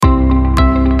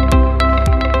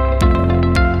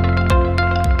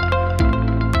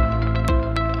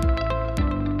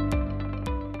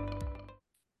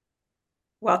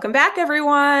Welcome back,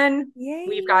 everyone. Yay.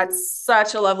 We've got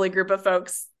such a lovely group of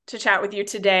folks to chat with you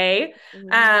today.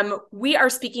 We are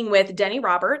speaking with Denny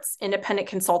Roberts, independent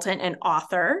consultant and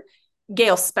author,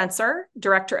 Gayle Spencer,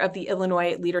 director of the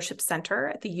Illinois Leadership Center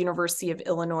at the University of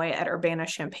Illinois at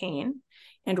Urbana-Champaign,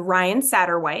 and Rian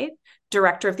Satterwhite,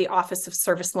 director of the Office of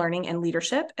Service Learning and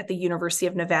Leadership at the University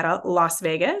of Nevada, Las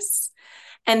Vegas.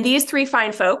 And these three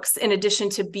fine folks, in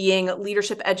addition to being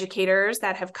leadership educators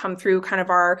that have come through kind of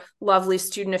our lovely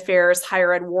student affairs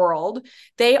higher ed world,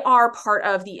 they are part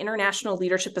of the International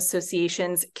Leadership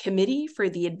Association's Committee for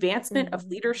the Advancement of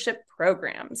Leadership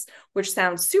Programs, which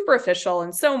sounds super official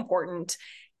and so important.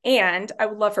 And I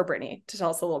would love for Brittany to tell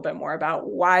us a little bit more about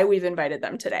why we've invited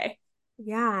them today.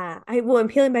 Yeah, I'm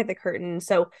peeling back the curtain.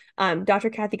 So,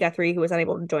 Dr. Kathy Guthrie, who was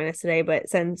unable to join us today, but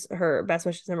sends her best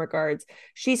wishes and regards.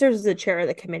 She serves as the chair of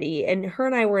the committee, and her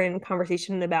and I were in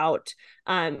conversation about,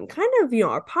 kind of,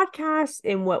 our podcast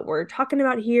and what we're talking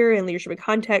about here in leadership and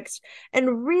context,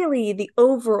 and really the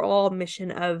overall mission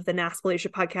of the NASPA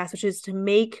Leadership Podcast, which is to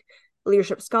make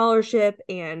leadership scholarship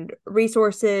and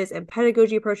resources and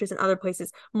pedagogy approaches and other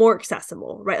places more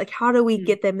accessible, right? Like, how do we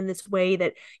get them in this way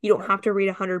that you don't have to read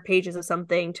 100 pages of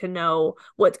something to know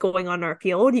what's going on in our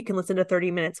field? You can listen to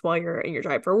 30 minutes while you're in your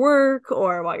drive for work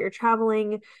or while you're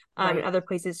traveling, and other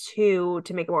places too,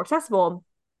 to make it more accessible.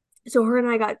 So her and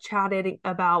I got chatted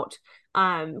about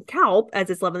CALP, as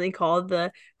it's lovingly called,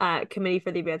 the Committee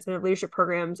for the Advancement of Leadership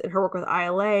Programs, and her work with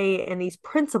ILA and these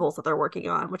principles that they're working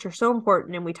on, which are so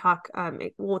important. And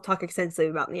we'll talk extensively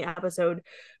about in the episode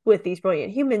with these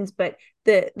brilliant humans. But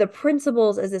the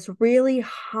principles is this really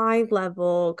high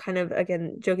level, kind of,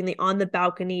 again, jokingly, on the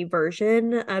balcony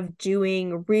version of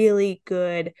doing really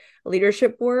good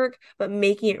leadership work, but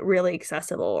making it really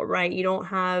accessible, right? You don't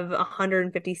have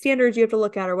 150 standards you have to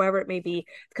look at or whatever it may be.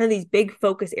 It's kind of these big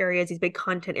focus areas, these big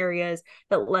content areas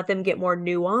that let them get more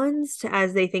nuanced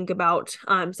as they think about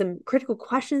some critical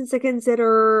questions to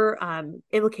consider,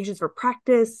 implications for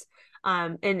practice,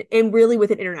 and really with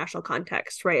an international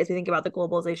context, right? As we think about the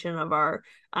globalization of our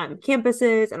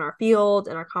campuses and our fields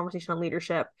and our conversation on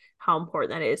leadership, how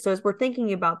important that is. So as we're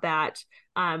thinking about that,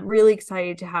 I'm really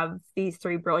excited to have these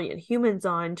three brilliant humans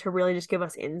on to really just give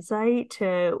us insight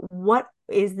to what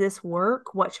is this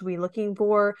work? What should we be looking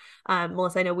for?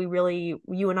 Melissa, I know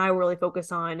you and I really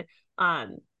focus on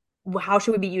how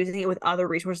should we be using it with other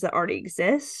resources that already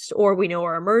exist or we know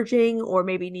are emerging or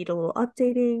maybe need a little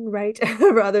updating, right?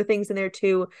 For other things in there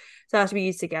too. So that has to be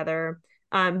used together.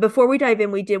 Before we dive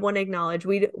in, we did want to acknowledge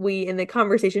we in the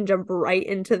conversation jumped right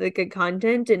into the good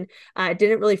content and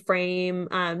didn't really frame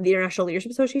the International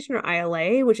Leadership Association, or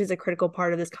ILA, which is a critical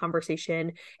part of this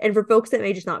conversation. And for folks that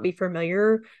may just not be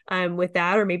familiar with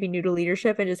that, or maybe new to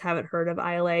leadership and just haven't heard of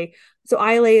ILA, so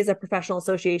ILA is a professional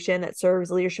association that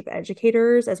serves leadership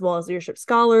educators as well as leadership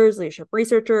scholars, leadership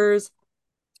researchers,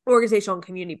 organizational and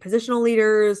community positional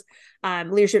leaders,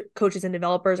 leadership coaches and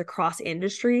developers across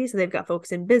industries. So they've got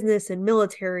folks in business and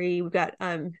military. We've got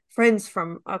friends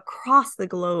from across the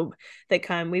globe that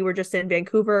come. We were just in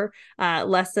Vancouver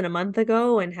less than a month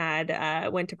ago and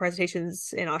had went to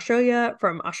presentations in Australia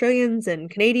from Australians and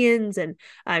Canadians, and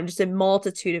just a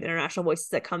multitude of international voices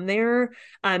that come there.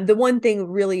 The one thing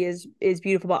really is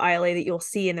beautiful about ILA that you'll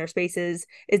see in their spaces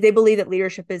is they believe that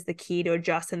leadership is the key to a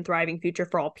just and thriving future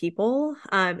for all people.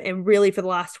 And really for the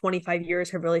last 25 years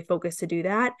have really focused to do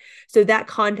that. So that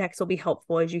context will be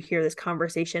helpful as you hear this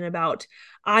conversation about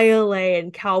ILA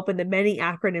and CALP and the many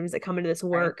acronyms that come into this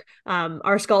work. Right.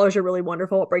 Our scholars are really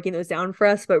wonderful at breaking those down for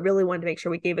us, but really wanted to make sure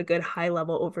we gave a good high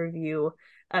level overview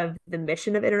of the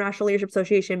mission of International Leadership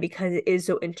Association because it is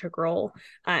so integral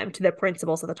to the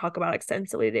principles that they talk about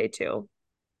extensively today too.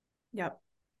 Yep.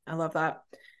 I love that.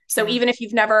 So even if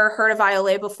you've never heard of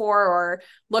ILA before or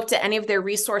looked at any of their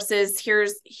resources,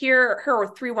 here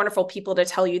are three wonderful people to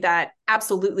tell you that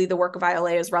absolutely the work of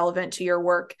ILA is relevant to your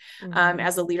work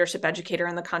as a leadership educator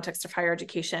in the context of higher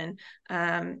education.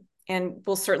 And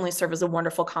will certainly serve as a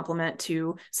wonderful complement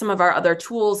to some of our other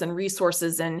tools and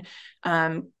resources and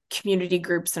community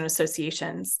groups and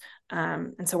associations.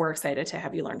 And so we're excited to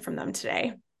have you learn from them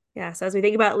today. Yeah. So as we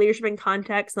think about leadership in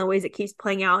context and the ways it keeps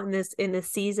playing out in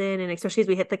this season, and especially as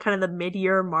we hit the kind of the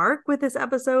mid-year mark with this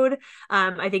episode,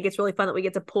 I think it's really fun that we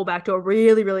get to pull back to a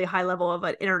really, really high level of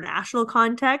an international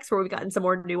context where we've gotten some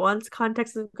more nuanced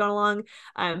context as we've gone along.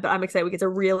 But I'm excited we get to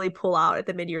really pull out at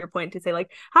the mid-year point to say,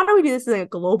 like, how do we do this in a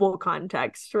global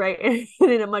context, right? And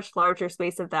in a much larger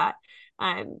space of that.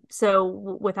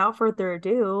 So without further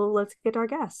ado, let's get to our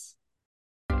guests.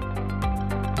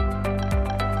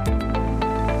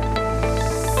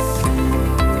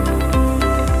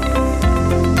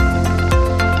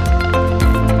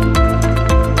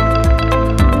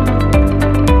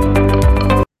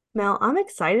 Mel, I'm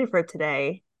excited for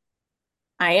today.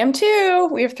 I am too.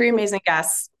 We have three amazing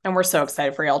guests, and we're so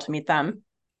excited for y'all to meet them.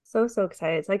 So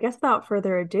excited. So I guess without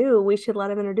further ado, we should let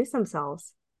them introduce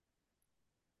themselves.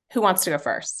 Who wants to go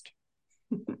first?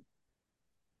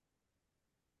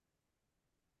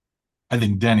 I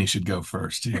think Denny should go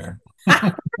first here.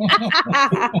 You're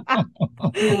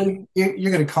going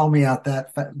to call me out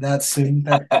that soon?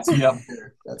 That's Yep. not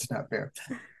fair. That's not fair.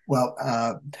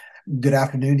 Well, good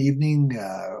afternoon, evening,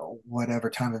 whatever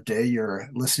time of day you're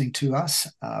listening to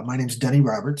us. My name is Denny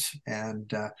Roberts,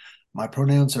 and my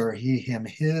pronouns are he, him,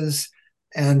 his.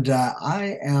 And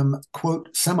I am,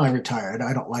 quote, semi-retired.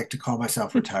 I don't like to call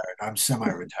myself retired. I'm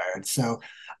semi-retired. So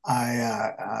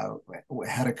I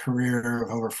had a career of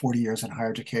over 40 years in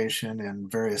higher education in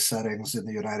various settings in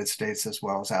the United States as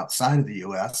well as outside of the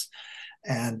US.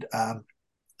 And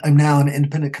I'm now an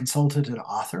independent consultant and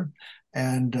author,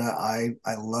 and I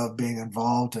love being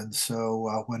involved. And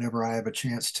so whenever I have a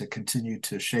chance to continue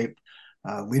to shape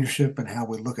leadership and how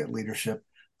we look at leadership,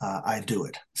 I do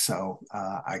it. So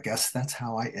I guess that's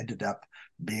how I ended up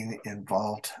being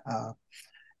involved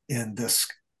in this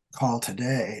call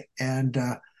today. And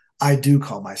I do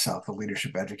call myself a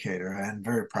leadership educator, and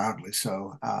very proudly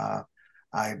so.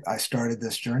 I started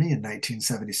this journey in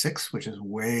 1976, which is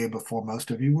way before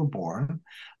most of you were born.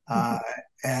 Uh,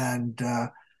 and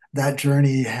that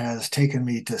journey has taken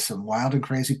me to some wild and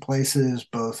crazy places,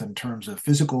 both in terms of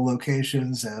physical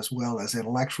locations as well as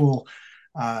intellectual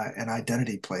and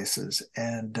identity places.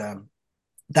 And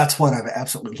that's what I've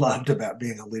absolutely loved about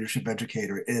being a leadership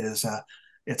educator.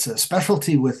 It's a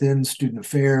specialty within student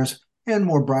affairs and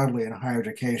more broadly in higher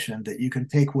education that you can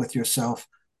take with yourself.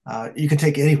 You can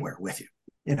take anywhere with you,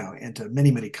 into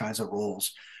many, many kinds of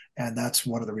roles. And that's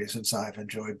one of the reasons I've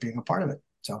enjoyed being a part of it.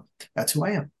 So that's who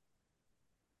I am.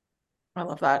 I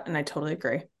love that, and I totally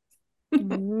agree.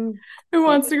 Mm-hmm. Who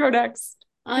wants to go next?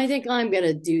 I think I'm going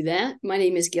to do that. My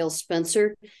name is Gayle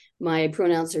Spencer. My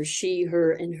pronouns are she,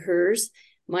 her, and hers.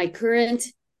 My current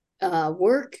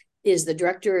work is the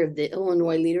director of the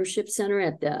Illinois Leadership Center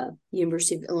at the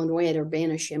University of Illinois at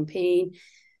Urbana-Champaign.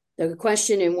 The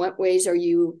question, in what ways are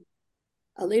you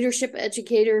a leadership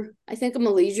educator? I think I'm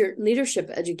a leadership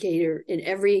educator in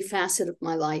every facet of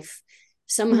my life.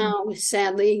 Somehow,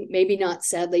 sadly, maybe not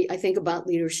sadly, I think about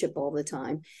leadership all the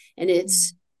time. And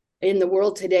it's in the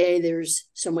world today, there's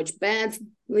so much bad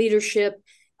leadership.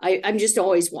 I'm just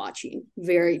always watching,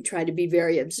 try to be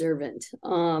very observant.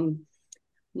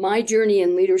 My journey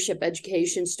in leadership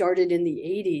education started in the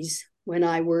 80s when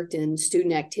I worked in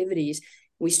student activities.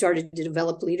 We started to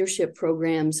develop leadership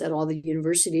programs at all the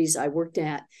universities I worked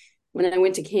at. When I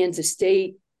went to Kansas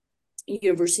State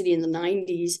University in the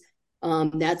 90s,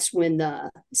 that's when the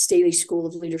Staley School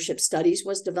of Leadership Studies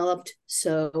was developed.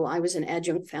 So I was an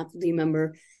adjunct faculty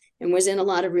member and was in a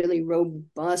lot of really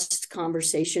robust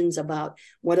conversations about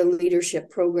what a leadership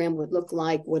program would look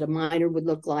like, what a minor would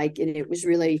look like. And it was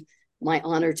really my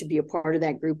honor to be a part of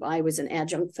that group. I was an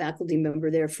adjunct faculty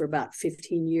member there for about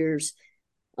 15 years.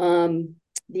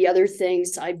 The other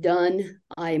things I've done,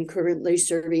 I am currently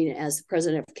serving as the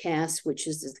president of CAS, which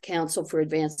is the Council for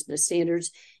Advancement of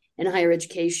Standards in Higher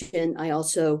Education. I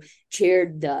also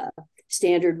chaired the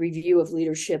Standard Review of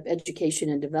Leadership, Education,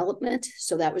 and Development.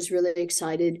 So that was really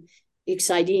exciting.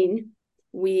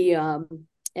 We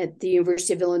at the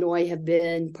University of Illinois have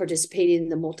been participating in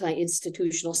the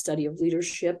multi-institutional study of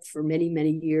leadership for many,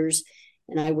 many years.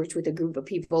 And I worked with a group of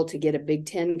people to get a Big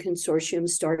Ten consortium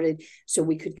started so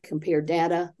we could compare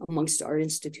data amongst our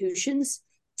institutions.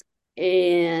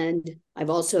 And I've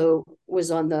also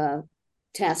was on the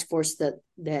task force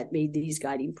that made these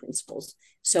guiding principles.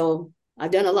 So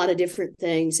I've done a lot of different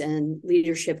things, and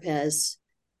leadership has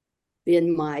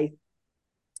been my,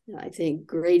 I think,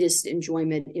 greatest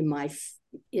enjoyment in my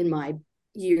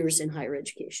years in higher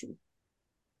education.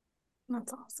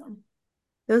 That's awesome.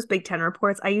 Those Big Ten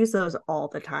reports, I use those all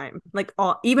the time.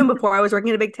 Even before I was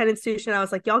working at a Big Ten institution, I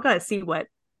was like, y'all got to see what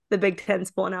the Big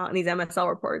Ten's pulling out in these MSL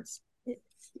reports.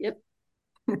 Yep.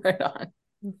 Right on.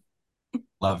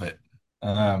 Love it.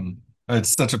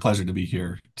 It's such a pleasure to be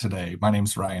here today. My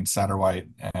name's Rian Satterwhite,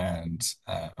 and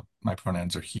my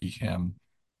pronouns are he, him.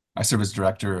 I serve as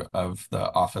director of the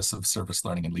Office of Service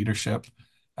Learning and Leadership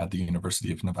at the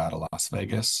University of Nevada, Las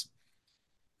Vegas.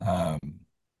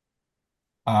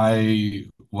 I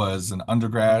was an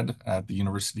undergrad at the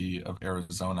University of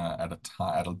Arizona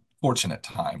at a fortunate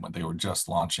time when they were just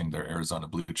launching their Arizona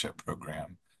Blue Chip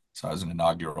program. So I was an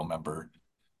inaugural member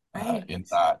in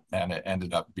that, and it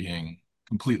ended up being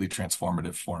completely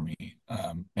transformative for me,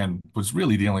 and was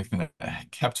really the only thing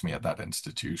that kept me at that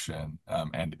institution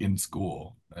and in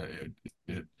school.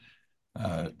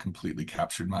 completely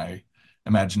captured my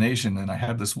imagination. And I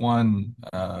had this one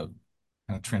kind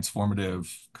of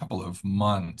transformative couple of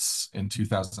months in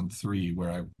 2003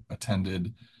 where I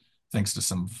attended, thanks to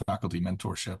some faculty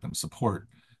mentorship and support,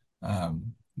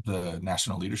 the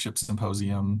National Leadership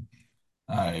Symposium.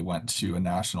 I went to a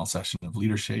national session of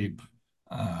leadership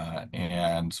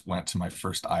and went to my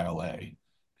first ILA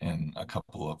in a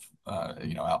couple of,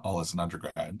 all as an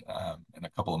undergrad in a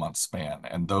couple of months span.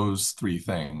 And those three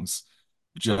things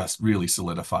just really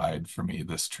solidified for me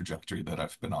this trajectory that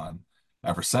I've been on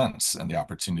ever since, and the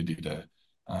opportunity to,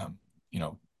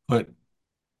 put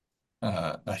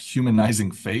a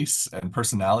humanizing face and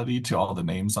personality to all the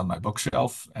names on my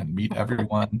bookshelf and meet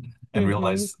everyone and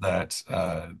realize that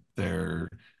they're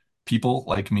people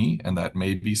like me, and that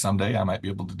maybe someday I might be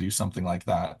able to do something like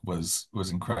that was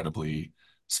incredibly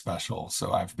special.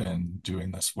 So I've been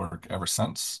doing this work ever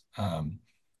since.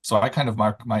 So I kind of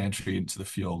mark my entry into the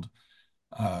field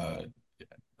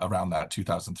around that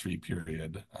 2003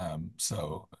 period.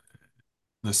 So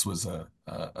this was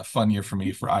a fun year for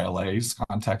me for ILA's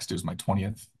context. It was my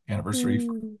 20th anniversary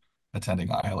for attending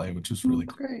ILA, which was really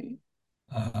great.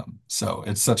 So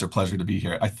it's such a pleasure to be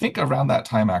here. I think around that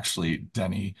time, actually,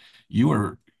 Denny, you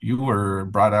were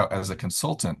brought out as a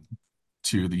consultant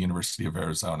to the University of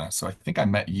Arizona. So I think I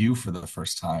met you for the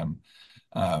first time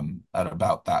at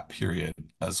about that period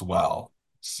as well.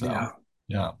 So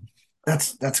yeah.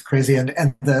 That's crazy.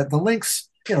 And the links,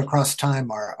 across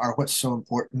time are what's so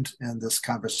important in this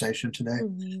conversation today,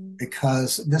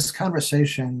 because this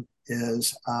conversation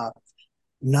is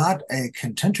not a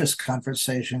contentious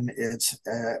conversation. It's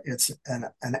an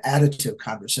additive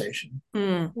conversation.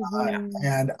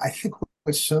 And I think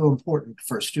what's so important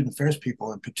for student affairs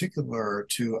people in particular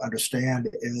to understand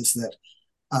is that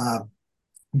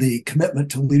the commitment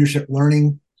to leadership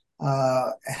learning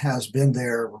has been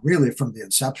there really from the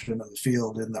inception of the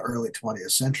field in the early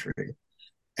 20th century.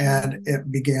 And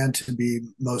it began to be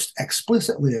most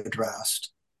explicitly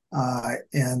addressed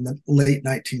in the late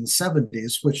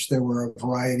 1970s, which there were a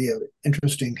variety of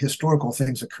interesting historical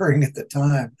things occurring at the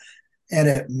time. And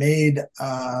it made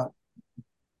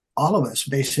all of us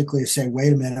basically say,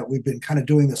 wait a minute, we've been kind of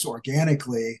doing this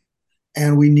organically,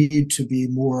 and we need to be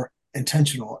more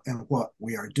intentional in what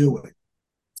we are doing.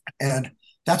 And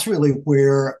that's really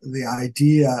where the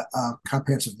idea of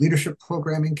comprehensive leadership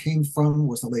programming came from,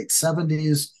 was the late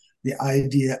 70s, the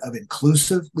idea of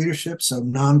inclusive leadership, so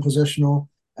non-positional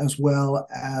as well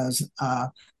as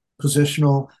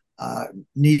positional,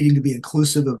 needing to be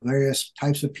inclusive of various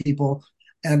types of people.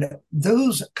 And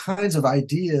those kinds of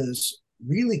ideas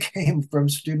really came from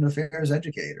student affairs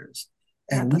educators.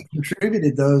 And we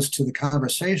contributed those to the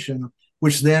conversation,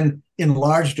 which then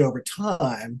enlarged over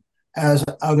time as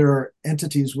other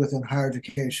entities within higher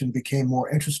education became more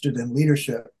interested in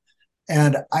leadership.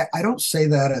 And I don't say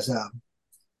that as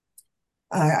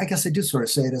I guess I do sort of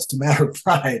say it as a matter of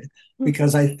pride,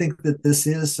 because I think that this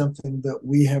is something that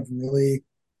we have really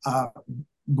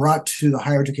brought to the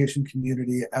higher education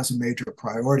community as a major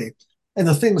priority. And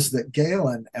the things that Gayle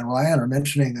and Rian are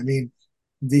mentioning, I mean,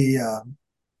 the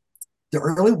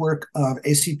early work of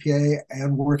ACPA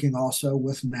and working also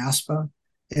with NASPA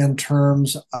in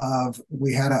terms of,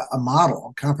 we had a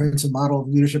model, a comprehensive model of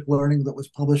leadership learning that was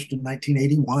published in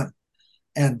 1981.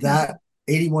 And that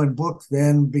 81 book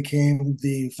then became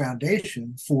the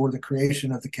foundation for the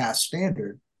creation of the CAS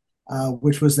standard,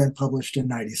 which was then published in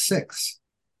 96.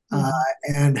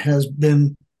 And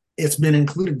it's been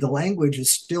included. The language is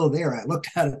still there. I looked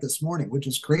at it this morning, which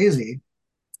is crazy,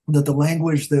 that the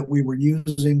language that we were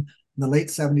using in the late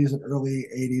 70s and early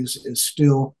 80s is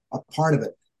still a part of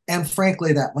it. And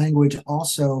frankly, that language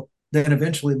also then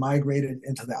eventually migrated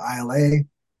into the ILA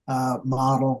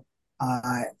model,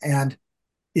 and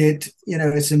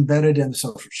it's embedded in the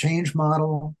social change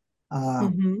model.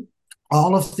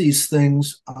 All of these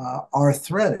things are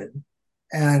threaded,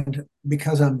 and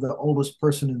because I'm the oldest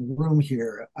person in the room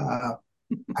here,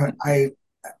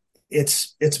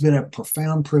 it's been a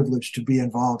profound privilege to be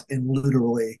involved in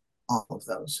literally all of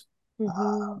those.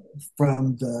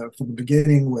 From the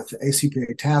beginning with the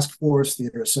ACPA task force,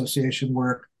 the association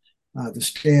work, the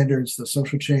standards, the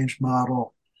social change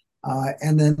model,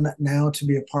 and then now to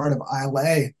be a part of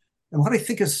ILA. And what I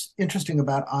think is interesting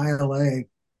about ILA,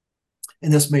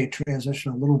 and this may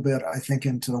transition a little bit, I think,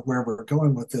 into where we're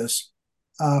going with this.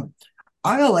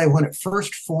 ILA, when it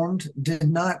first formed, did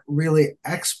not really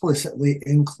explicitly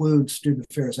include student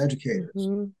affairs educators.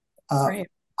 Right.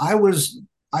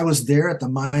 I was there at the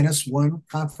 -1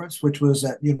 conference, which was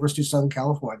at University of Southern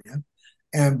California.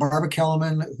 And Barbara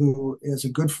Kellerman, who is a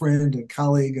good friend and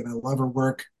colleague, and I love her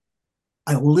work,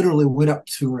 I literally went up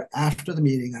to her after the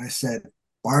meeting and I said,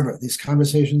 Barbara, these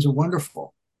conversations are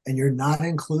wonderful. And you're not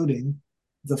including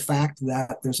the fact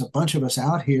that there's a bunch of us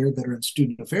out here that are in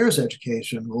student affairs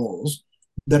education roles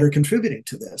that are contributing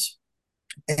to this.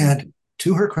 And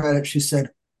to her credit, she said,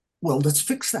 well, let's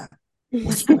fix that.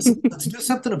 Let's do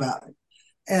something about it.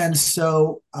 And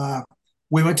so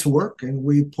we went to work and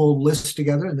we pulled lists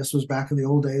together. And this was back in the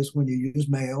old days when you used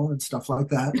mail and stuff like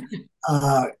that.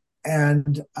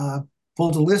 And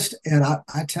pulled a list. And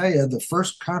I tell you, the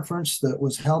first conference that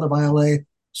was held of ILA,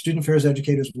 student affairs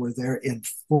educators were there in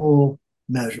full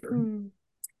measure.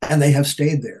 And they have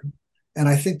stayed there. And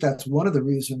I think that's one of the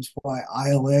reasons why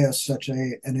ILA is such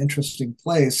an interesting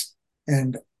place.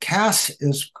 And CAS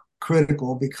is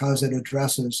critical because it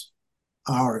addresses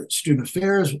our student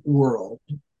affairs world,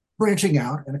 branching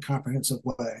out in a comprehensive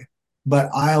way. But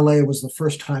ILA was the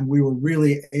first time we were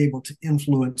really able to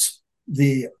influence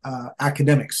the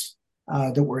academics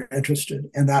that were interested.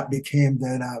 And that became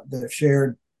then the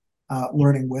shared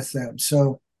learning with them.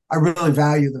 So I really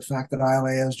value the fact that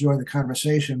ILA has joined the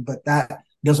conversation, but that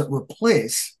doesn't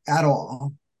replace at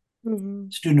all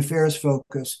student affairs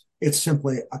focus. It's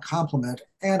simply a complement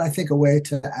and I think a way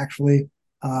to actually,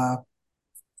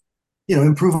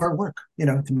 improve our work,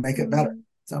 to make it better.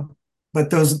 So, but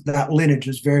that lineage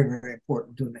is very, very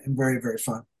important and very, very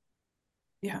fun.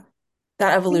 Yeah.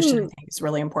 That evolution, I think, is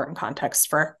really important context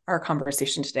for our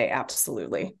conversation today.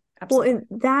 Absolutely. Absolutely.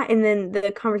 Well, and then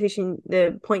the conversation,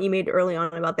 the point you made early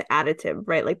on about the additive,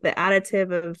 right? Like the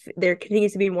additive of there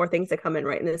continues to be more things that come in,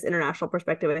 right? In this international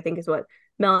perspective, I think is what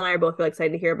Mel and I are both really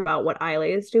excited to hear about what ILA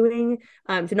is doing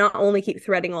to not only keep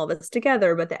threading all this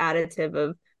together, but the additive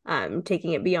of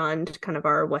taking it beyond kind of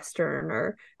our Western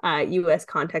or US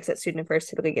context that student affairs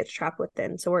typically gets trapped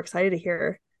within. So we're excited to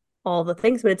hear all the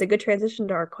things, but it's a good transition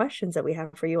to our questions that we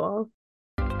have for you all.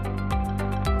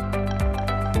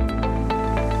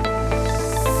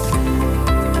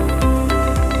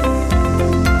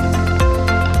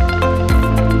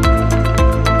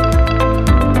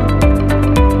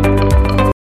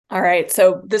 All right.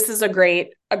 So this is a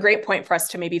great point for us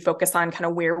to maybe focus on kind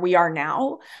of where we are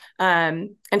now.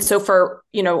 And so for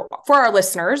our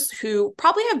listeners who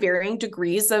probably have varying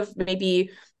degrees of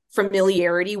maybe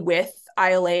familiarity with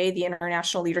ILA, the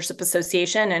International Leadership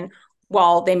Association, and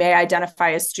while they may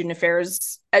identify as student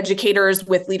affairs educators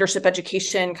with leadership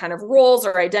education kind of roles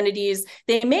or identities,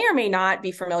 they may or may not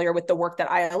be familiar with the work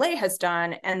that ILA has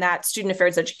done and that student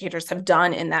affairs educators have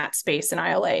done in that space in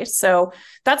ILA. So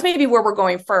that's maybe where we're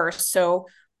going first. So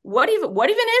what even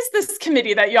is this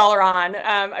committee that y'all are on?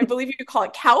 I believe you call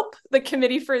it CALP, the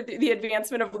Committee for the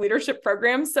Advancement of Leadership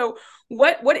Programs. So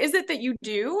what is it that you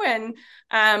do? And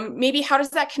maybe how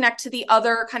does that connect to the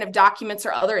other kind of documents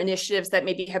or other initiatives that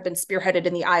maybe have been spearheaded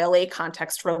in the ILA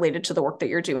context related to the work that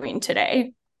you're doing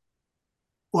today?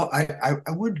 Well, I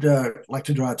would like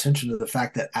to draw attention to the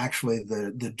fact that actually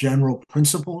the general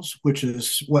principles, which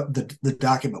is what the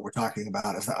document we're talking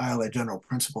about is the ILA General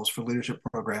Principles for Leadership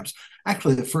Programs.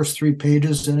 Actually, the first 3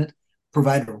 pages in it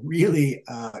provide a really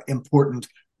important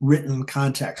written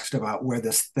context about where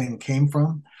this thing came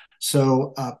from.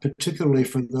 So particularly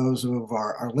for those of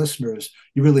our listeners,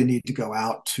 you really need to go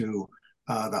out to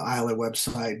the ILA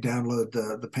website, download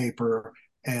the paper,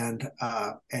 and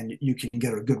you can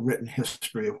get a good written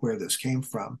history of where this came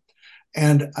from.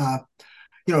 And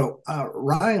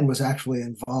Ryan was actually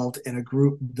involved in a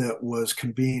group that was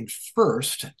convened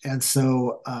first. And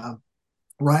so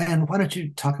Ryan, why don't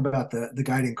you talk about the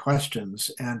guiding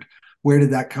questions and where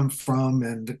did that come from?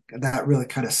 And that really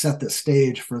kind of set the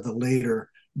stage for the later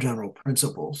general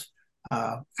principles.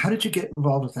 How did you get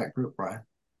involved with that group, Ryan?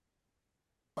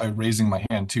 By raising my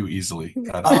hand too easily. So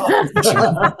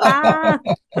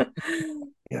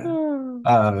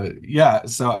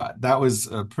that was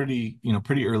pretty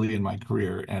early in my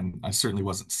career, and I certainly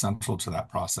wasn't central to that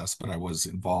process, but I was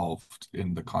involved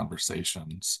in the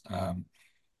conversations.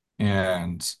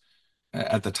 And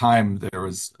at the time, there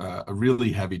was a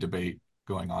really heavy debate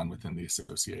going on within the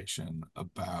association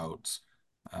about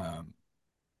kind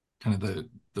of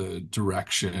the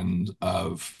direction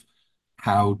of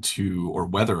how to or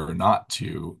whether or not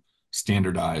to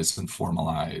standardize and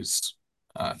formalize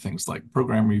things like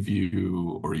program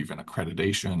review or even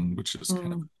accreditation, which is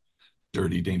kind of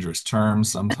dirty, dangerous term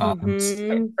sometimes.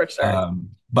 For sure.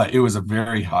 But it was a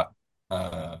very hot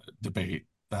debate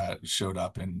that showed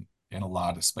up in a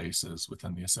lot of spaces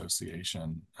within the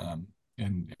association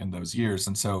in those years.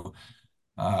 And so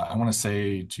I want to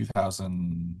say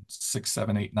 2006,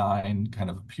 7, 8, 9 kind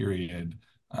of a period.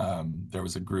 There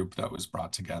was a group that was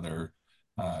brought together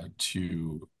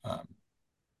to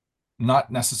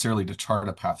not necessarily to chart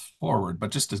a path forward,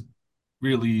 but just to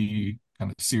really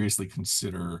kind of seriously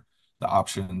consider the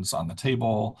options on the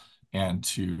table and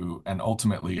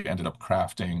ultimately ended up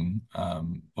crafting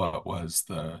what was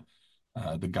the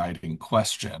guiding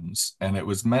questions. And it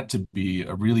was meant to be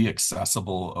a really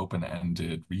accessible,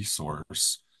 open-ended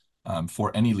resource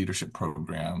for any leadership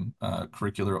program,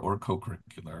 curricular or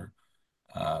co-curricular,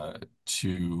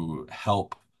 to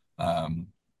help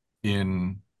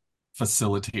in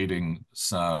facilitating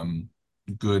some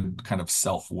good kind of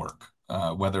self-work,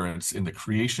 whether it's in the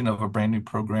creation of a brand new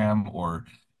program or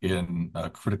in a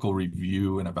critical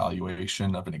review and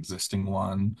evaluation of an existing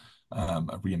one,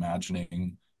 a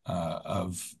reimagining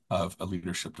of a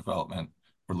leadership development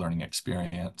or learning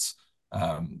experience.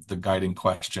 The guiding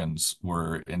questions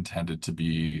were intended to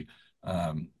be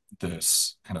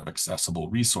this kind of accessible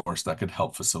resource that could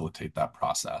help facilitate that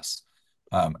process.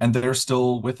 And they're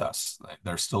still with us.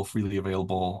 They're still freely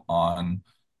available on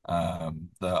the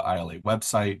ILA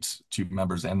website to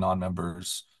members and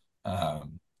non-members,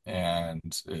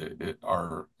 and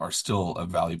are still a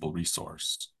valuable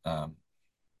resource.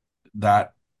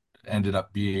 That ended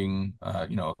up being a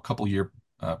couple year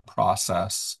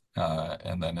process,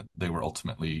 and then they were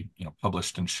ultimately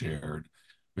published and shared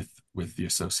with the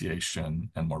association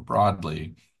and more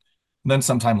broadly. And then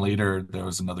sometime later, there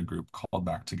was another group called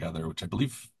back together, which I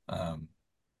believe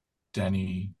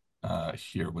Denny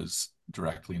here was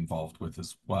directly involved with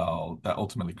as well, that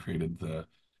ultimately created the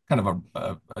kind of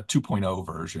a 2.0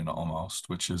 version almost,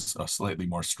 which is a slightly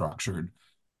more structured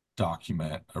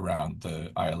document around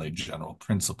the ILA general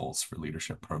principles for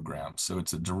leadership programs. So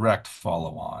it's a direct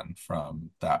follow-on from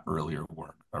that earlier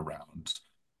work around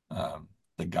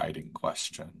the guiding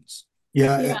questions.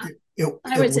 Yeah,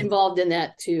 I was involved in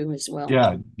that too as well.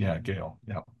 Yeah, Gayle.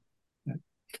 Yeah.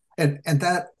 And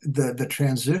that the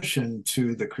transition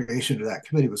to the creation of that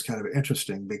committee was kind of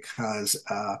interesting because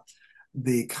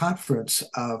the conference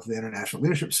of the International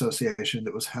Leadership Association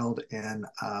that was held in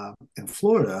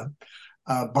Florida,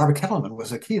 Barbara Kellerman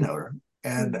was a keynoter,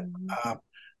 and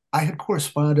I had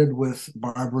corresponded with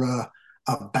Barbara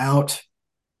about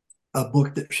a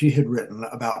book that she had written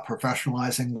about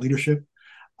professionalizing leadership,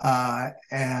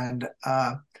 and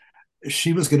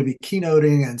she was going to be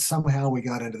keynoting, and somehow we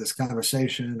got into this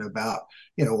conversation about,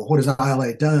 what has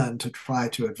ILA done to try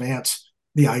to advance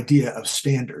the idea of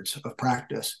standards of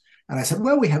practice? And I said,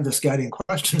 well, we have this guiding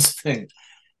questions thing.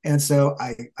 And so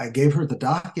I gave her the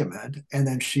document, and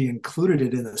then she included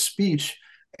it in the speech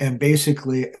and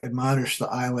basically admonished the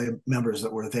ILA members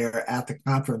that were there at the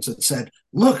conference and said,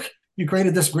 look, you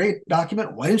created this great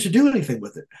document. Why didn't you do anything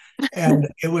with it? And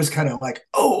it was kind of like,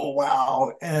 oh,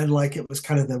 wow. And like, it was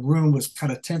kind of, the room was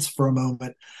kind of tense for a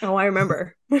moment. Oh, I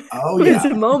remember. Oh, it yeah. was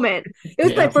a moment. It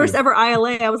was my first ever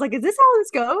ILA. I was like, is this how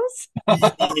this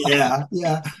goes?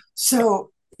 Yeah.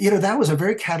 So, that was a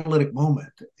very catalytic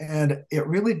moment. And it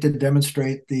really did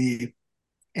demonstrate the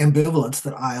ambivalence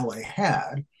that ILA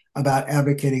had about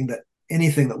advocating that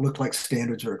anything that looked like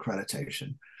standards or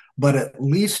accreditation. But at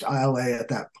least ILA at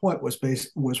that point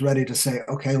was ready to say,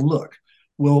 okay, look,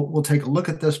 we'll take a look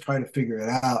at this, try to figure it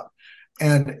out.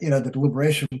 And the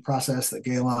deliberation process that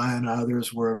Gayle and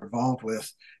others were involved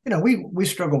with, we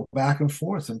struggled back and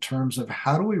forth in terms of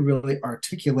how do we really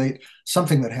articulate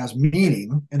something that has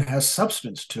meaning and has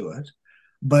substance to it,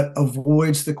 but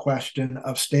avoids the question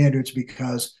of standards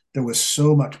because there was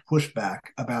so much pushback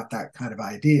about that kind of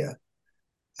idea.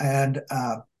 And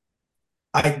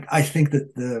I think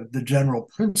that the general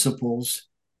principles,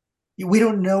 we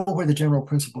don't know where the general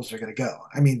principles are going to go.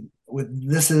 I mean,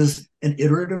 this is an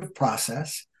iterative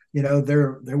process.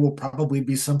 There will probably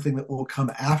be something that will come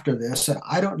after this, and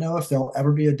I don't know if there'll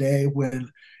ever be a day when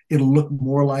it'll look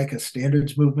more like a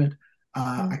standards movement.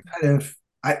 I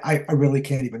really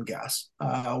can't even guess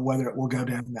whether it will go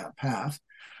down that path.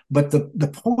 But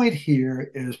the point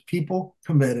here is people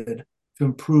committed to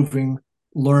improving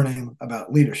learning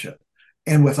about leadership.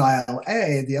 And with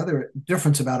ILA, the other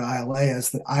difference about ILA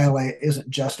is that ILA isn't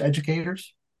just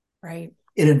educators. Right.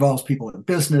 It involves people in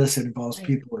business. It involves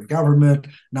people in government,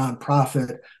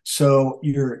 nonprofit. So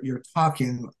you're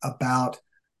talking about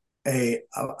a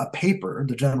paper,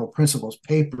 the general principles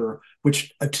paper,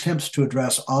 which attempts to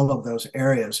address all of those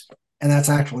areas. And that's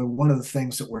actually one of the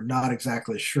things that we're not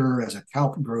exactly sure as a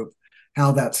CALP group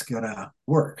how that's going to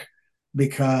work,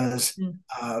 because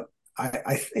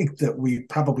I think that we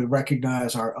probably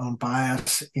recognize our own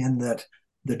bias in that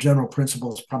the general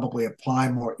principles probably apply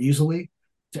more easily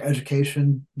to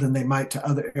education than they might to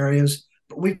other areas.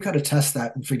 But we've got to test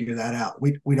that and figure that out.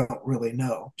 We don't really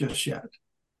know just yet.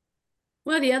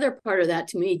 Well, the other part of that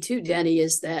to me too, Denny,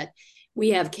 is that we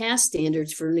have CAS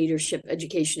standards for leadership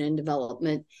education and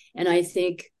development. And I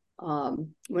think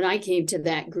when I came to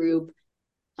that group,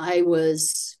 I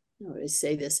was, how do I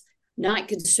say this, not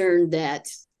concerned that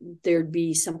there'd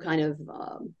be some kind of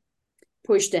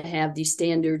push to have these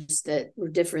standards that were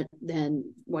different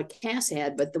than what Cass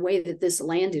had. But the way that this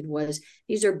landed was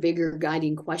these are bigger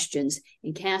guiding questions,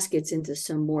 and Cass gets into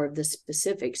some more of the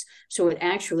specifics. So it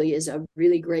actually is a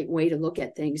really great way to look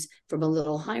at things from a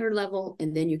little higher level,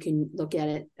 and then you can look at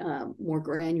it more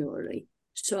granularly.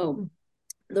 So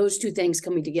those two things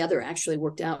coming together actually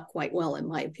worked out quite well, in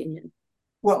my opinion.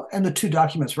 Well, and the two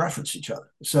documents reference each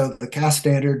other. So the CAS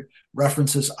standard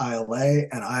references ILA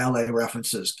and ILA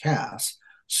references CAS.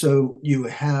 So you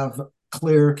have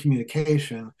clear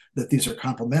communication that these are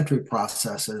complementary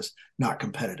processes, not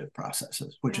competitive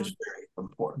processes, which is very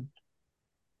important.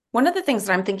 One of the things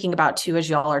that I'm thinking about too, as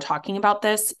y'all are talking about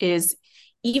this, is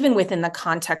even within the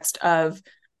context of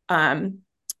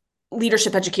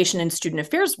leadership education and student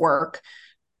affairs work,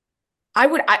 I'm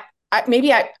going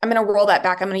to roll that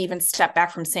back. I'm going to even step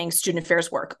back from saying student affairs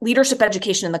work. Leadership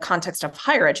education in the context of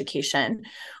higher education,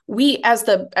 we, as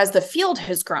the field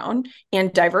has grown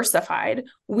and diversified,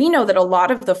 we know that a lot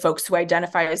of the folks who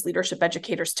identify as leadership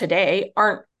educators today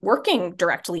aren't working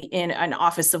directly in an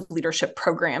office of leadership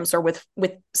programs or with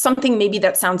something maybe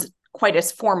that sounds quite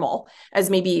as formal as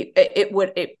maybe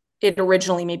it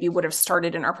originally maybe would have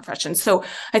started in our profession. So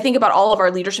I think about all of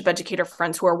our leadership educator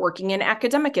friends who are working in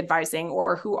academic advising,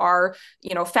 or who are,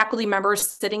 faculty members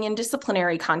sitting in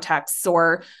disciplinary contexts,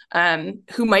 or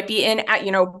who might be in,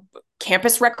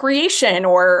 campus recreation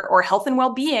or health and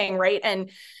well-being, right?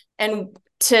 And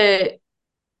to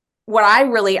what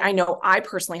I know I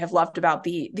personally have loved about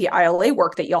the ILA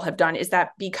work that y'all have done is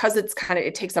that because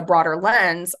it takes a broader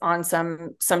lens on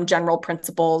some general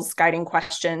principles, guiding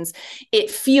questions,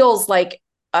 it feels like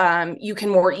you can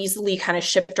more easily kind of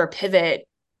shift or pivot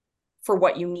for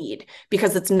what you need,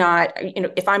 because it's not,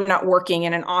 if I'm not working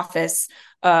in an office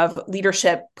of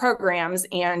leadership programs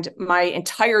and my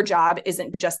entire job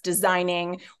isn't just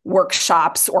designing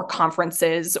workshops or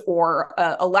conferences or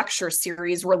a lecture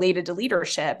series related to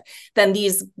leadership, then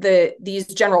these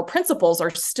general principles are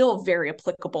still very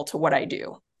applicable to what I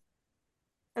do.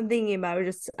 I'm thinking about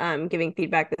just giving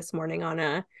feedback this morning on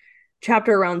a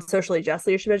chapter around socially just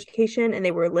leadership education, and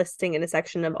they were listing in a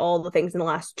section of all the things in the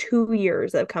last 2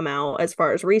 years that have come out as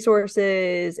far as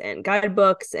resources and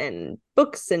guidebooks and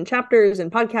books and chapters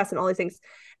and podcasts and all these things.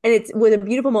 And it's with a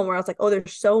beautiful moment where I was like, oh,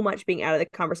 there's so much being out of the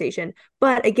conversation.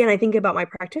 But again, I think about my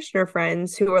practitioner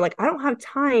friends who are like, I don't have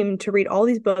time to read all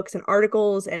these books and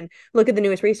articles and look at the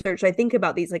newest research. I think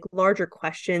about these like larger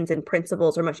questions and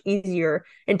principles are much easier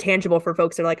and tangible for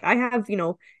folks that are like, I have,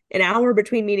 an hour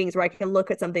between meetings where I can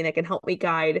look at something that can help me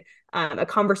guide a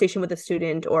conversation with a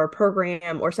student or a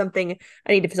program or something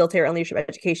I need to facilitate on leadership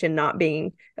education, not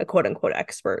being a quote unquote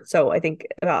expert. So I think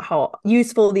about how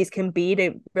useful these can be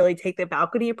to really take the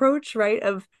balcony approach, right?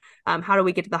 Of how do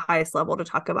we get to the highest level to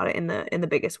talk about it in the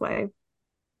biggest way?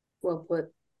 Well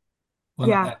put. Well,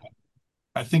 Yeah.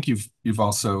 I think you've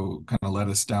also kind of led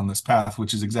us down this path,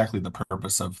 which is exactly the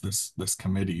purpose of this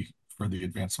committee for the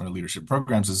advancement of leadership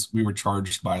programs. Is we were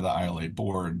charged by the ILA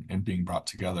board and being brought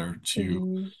together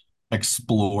to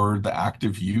explore the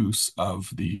active use of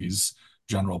these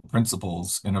general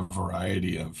principles in a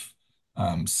variety of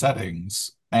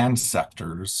settings and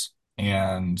sectors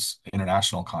and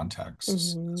international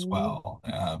contexts as well.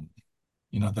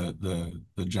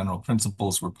 The general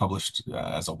principles were published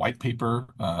as a white paper,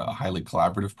 a highly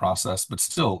collaborative process, but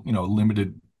still, a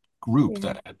limited group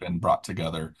that had been brought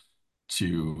together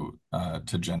to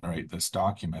generate this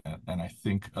document. And I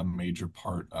think a major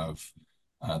part of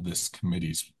this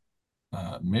committee's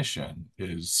mission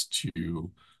is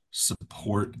to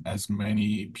support as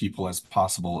many people as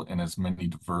possible in as many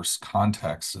diverse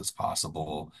contexts as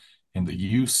possible in the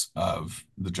use of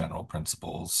the general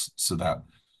principles, so that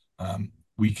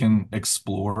we can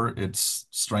explore its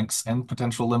strengths and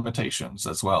potential limitations,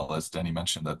 as well as Denny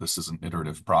mentioned, that this is an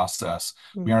iterative process.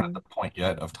 We aren't at the point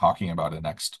yet of talking about a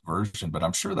next version, but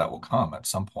I'm sure that will come at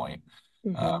some point.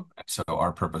 And so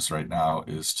our purpose right now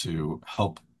is to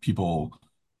help people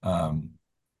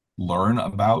learn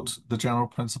about the general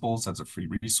principles as a free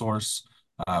resource,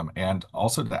 and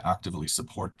also to actively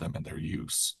support them in their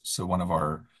use. So one of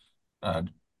our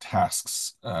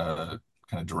tasks, kind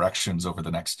of directions over the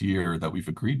next year that we've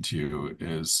agreed to,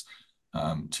 is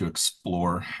to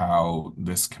explore how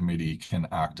this committee can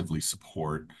actively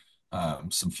support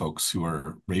some folks who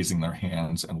are raising their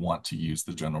hands and want to use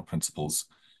the general principles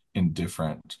in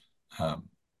different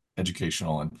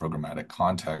educational and programmatic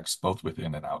contexts, both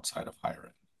within and outside of higher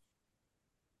ed.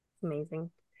 Amazing.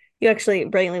 You actually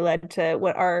brilliantly led to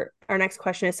what our next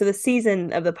question is. So the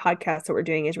season of the podcast that we're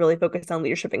doing is really focused on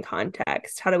leadership and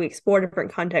context. How do we explore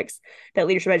different contexts that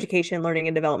leadership education, learning,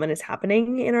 and development is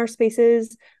happening in our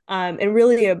spaces? And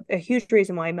really a huge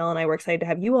reason why Mel and I were excited to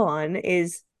have you all on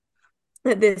is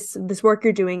that this work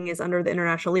you're doing is under the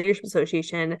International Leadership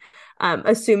Association,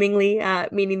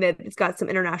 assumingly, meaning that it's got some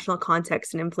international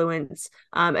context and influence,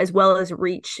 as well as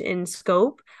reach in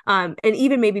scope, and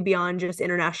even maybe beyond just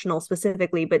international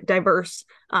specifically, but diverse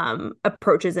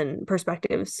approaches and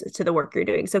perspectives to the work you're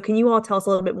doing. So can you all tell us a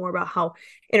little bit more about how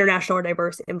international or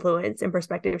diverse influence and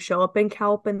perspectives show up in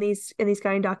CALP and these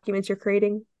guiding documents you're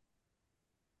creating?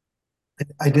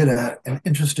 I did an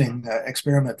interesting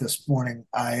experiment this morning.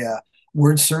 I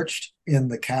word searched in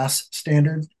the CAS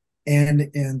standard and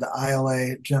in the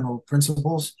ILA general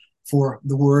principles for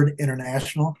the word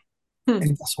international.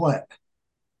 And guess what?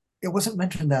 It wasn't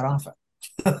mentioned that often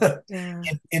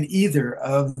in either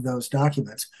of those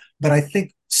documents. But I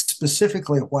think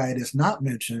specifically why it is not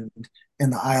mentioned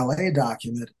in the ILA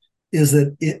document is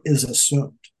that it is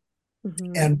assumed.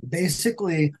 And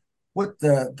basically, what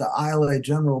the ILA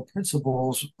general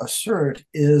principles assert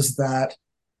is that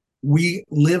we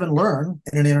live and learn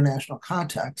in an international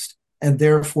context, and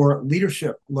therefore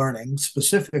leadership learning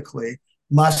specifically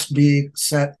must be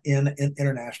set in an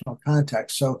international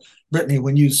context. So, Brittany,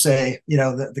 when you say,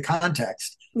 the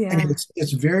context, I mean,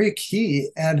 it's very key.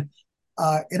 And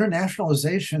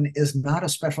internationalization is not a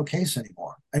special case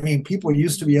anymore. I mean, people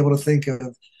used to be able to think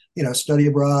of, study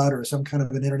abroad or some kind of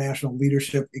an international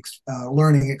leadership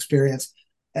learning experience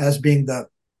as being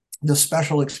the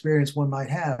special experience one might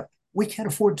have. We can't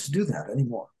afford to do that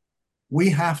anymore. We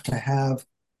have to have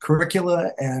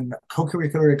curricula and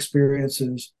co-curricular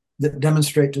experiences that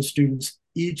demonstrate to students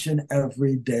each and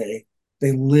every day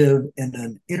they live in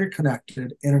an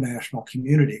interconnected international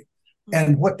community.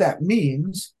 And what that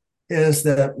means is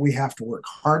that we have to work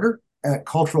harder at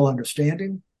cultural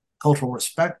understanding, cultural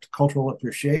respect, cultural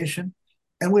appreciation.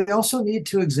 And we also need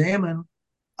to examine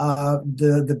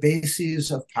the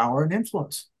bases of power and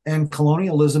influence and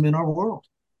colonialism in our world.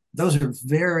 Those are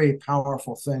very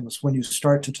powerful things when you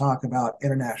start to talk about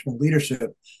international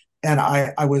leadership. And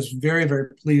I was very,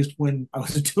 very pleased when I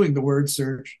was doing the word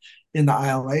search in the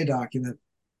ILA document.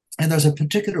 And there's a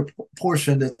particular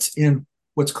portion that's in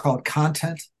what's called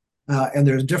content. And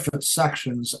there's different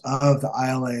sections of the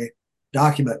ILA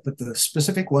document, but the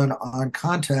specific one on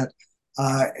content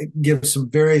gives some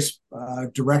very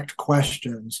direct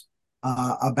questions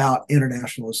about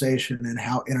internationalization and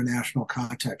how international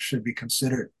context should be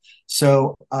considered.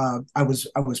 So I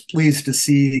was pleased to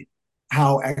see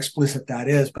how explicit that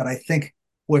is. But I think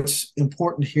what's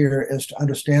important here is to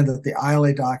understand that the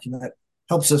ILA document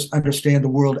helps us understand the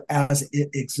world as it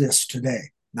exists today,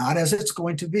 not as it's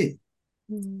going to be,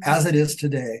 as it is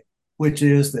today, which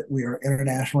is that we are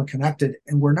internationally connected.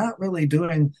 And we're not really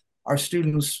doing our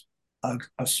students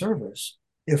a service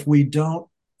if we don't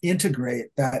integrate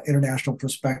that international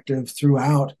perspective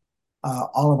throughout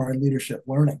all of our leadership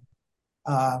learning.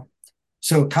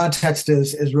 So context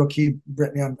is real key,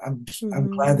 Brittany.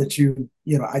 I'm glad that you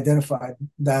identified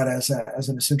that as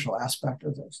an essential aspect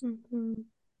of this.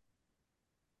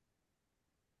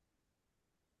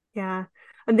 Yeah,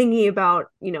 I'm thinking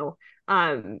about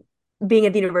being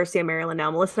at the University of Maryland now.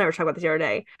 Melissa and I were talking about this the other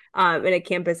day, in a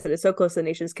campus that is so close to the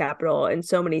nation's capital, and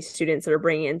so many students that are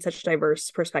bringing in such diverse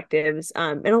perspectives,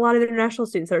 and a lot of international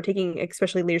students that are taking,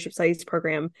 especially leadership studies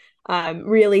program,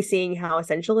 really seeing how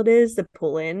essential it is to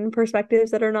pull in perspectives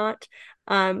that are not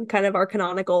kind of our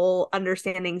canonical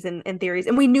understandings and theories.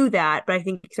 And we knew that, but I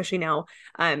think especially now,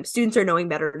 students are knowing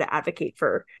better to advocate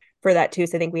for that too.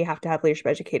 So I think we have to have leadership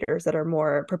educators that are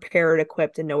more prepared,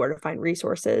 equipped, and know where to find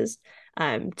resources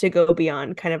to go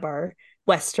beyond kind of our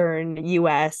Western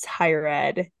US higher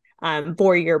ed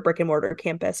 4-year brick and mortar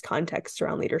campus context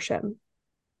around leadership.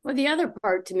 Well, the other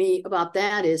part to me about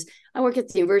that is I work at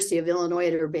the University of Illinois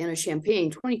at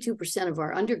Urbana-Champaign. 22% of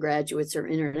our undergraduates are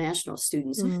international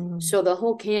students. So the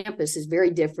whole campus is very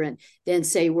different than,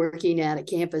 say, working at a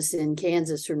campus in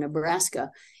Kansas or Nebraska.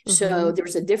 So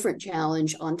there's a different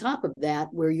challenge on top of that,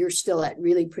 where you're still at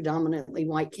really predominantly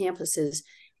white campuses.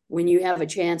 When you have a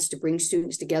chance to bring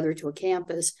students together to a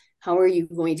campus, how are you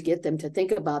going to get them to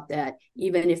think about that,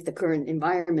 even if the current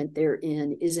environment they're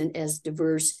in isn't as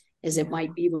diverse as it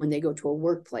might be when they go to a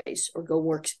workplace or go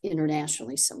work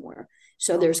internationally somewhere?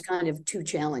 So there's kind of two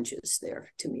challenges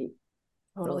there to me.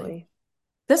 Totally.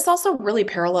 This also really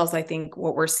parallels, I think,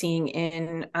 what we're seeing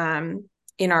in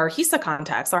our HESA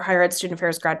context, our higher ed student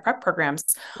affairs grad prep programs.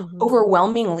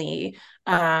 Overwhelmingly,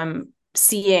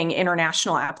 seeing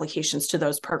international applications to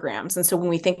those programs. And so when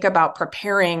we think about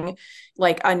preparing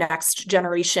like a next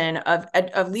generation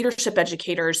of leadership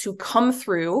educators who come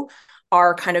through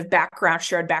our kind of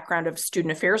shared background of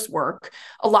student affairs work,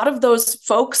 a lot of those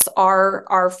folks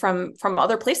are from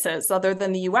other places other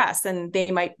than the US, and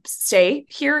they might stay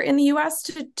here in the US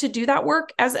to do that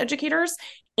work as educators,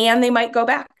 and they might go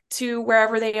back to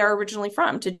wherever they are originally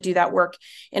from to do that work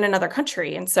in another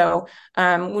country. And so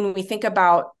when we think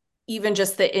about even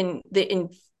just the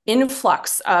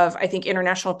influx of, I think,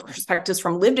 international perspectives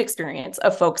from lived experience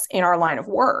of folks in our line of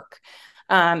work,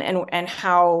 and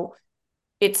how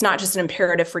it's not just an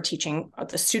imperative for teaching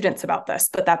the students about this,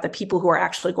 but that the people who are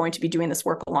actually going to be doing this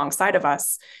work alongside of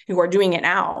us, who are doing it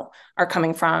now, are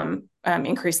coming from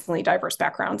increasingly diverse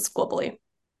backgrounds globally.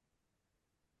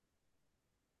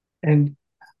 And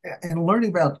learning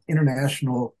about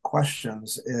international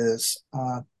questions is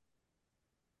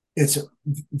it's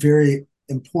very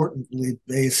importantly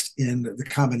based in the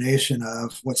combination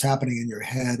of what's happening in your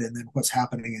head and then what's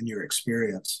happening in your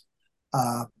experience.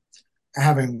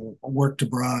 Having worked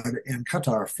abroad in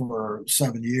Qatar for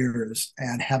 7 years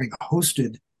and having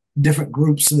hosted different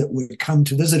groups that would come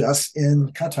to visit us in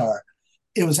Qatar,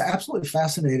 it was absolutely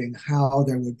fascinating how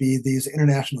there would be these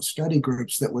international study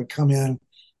groups that would come in,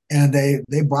 and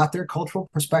they brought their cultural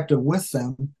perspective with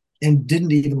them and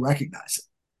didn't even recognize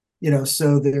it.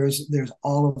 So there's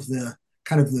all of the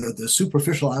kind of the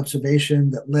superficial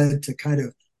observation that led to kind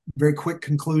of very quick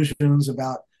conclusions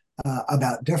about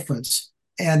difference.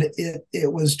 And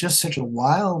it was just such a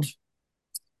wild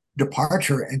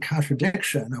departure and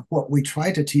contradiction of what we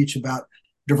try to teach about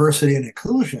diversity and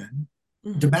inclusion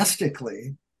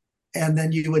domestically. And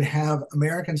then you would have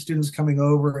American students coming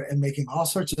over and making all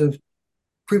sorts of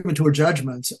premature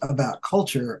judgments about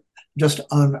culture just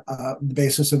on the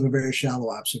basis of a very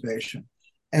shallow observation.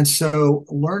 And so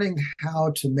learning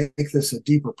how to make this a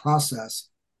deeper process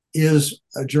is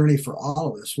a journey for all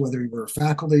of us, whether you're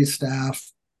faculty,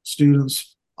 staff,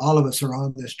 students. All of us are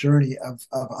on this journey of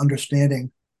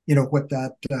understanding, what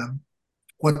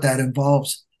that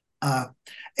involves.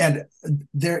 And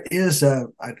there is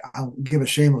I'll give a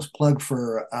shameless plug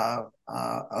for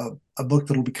a book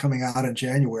that will be coming out in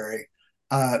January.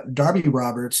 Darby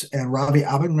Roberts and Ravi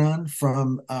Abhignan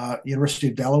from University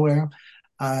of Delaware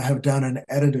have done an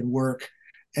edited work,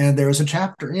 and there's a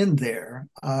chapter in there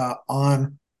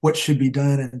on what should be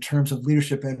done in terms of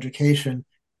leadership education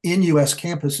in U.S.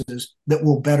 campuses that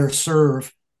will better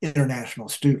serve international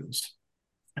students.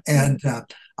 And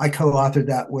I co-authored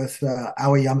that with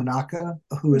Aoi Yamanaka,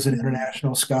 who is an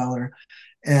international scholar.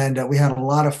 And we had a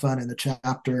lot of fun in the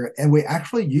chapter. And we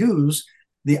actually use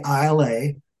the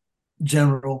ILA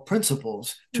general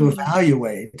principles to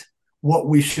evaluate what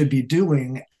we should be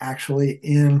doing actually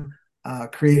in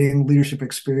creating leadership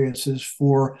experiences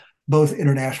for both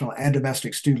international and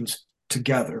domestic students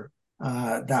together.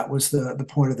 That was the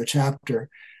point of the chapter.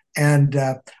 And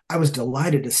I was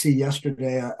delighted to see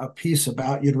yesterday a piece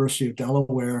about University of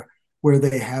Delaware where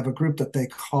they have a group that they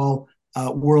call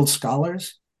World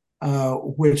Scholars,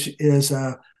 which is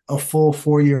a full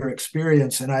 4-year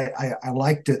experience. And I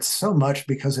liked it so much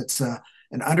because it's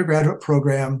an undergraduate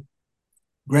program.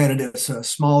 Granted, it's a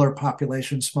smaller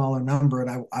population, smaller number,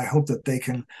 and I hope that they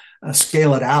can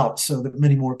scale it out so that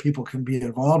many more people can be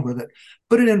involved with it.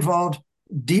 But it involved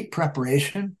deep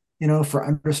preparation, for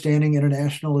understanding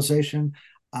internationalization.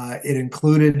 It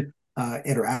included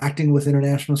interacting with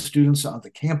international students on the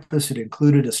campus. It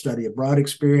included a study abroad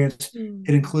experience.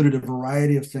 It included a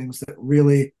variety of things that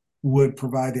really would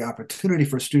provide the opportunity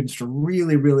for students to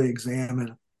really, really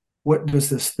examine what does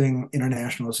this thing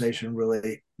internationalization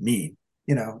really mean,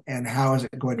 and how is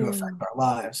it going to affect our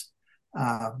lives.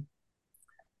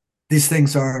 These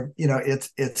things are,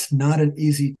 it's not an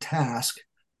easy task,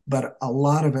 but a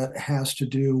lot of it has to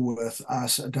do with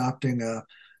us adopting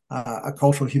a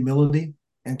cultural humility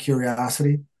and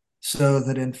curiosity so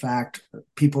that, in fact,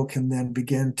 people can then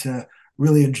begin to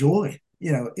really enjoy,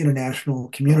 international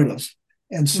communities.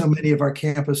 And so many of our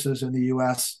campuses in the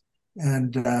U.S.,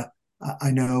 and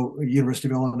I know University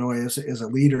of Illinois is a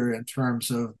leader in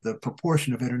terms of the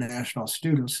proportion of international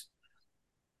students.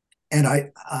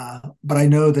 And but I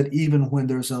know that even when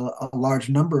there's a large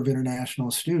number of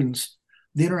international students,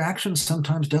 the interaction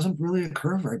sometimes doesn't really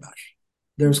occur very much.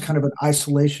 There's kind of an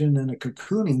isolation and a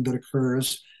cocooning that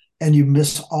occurs, and you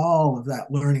miss all of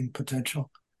that learning potential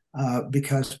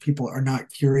because people are not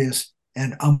curious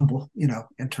and humble,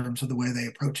 in terms of the way they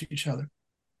approach each other.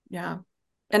 Yeah.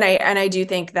 And I do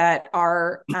think that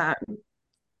our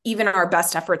even our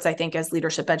best efforts, I think, as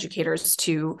leadership educators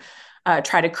to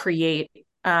try to create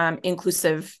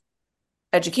inclusive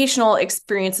educational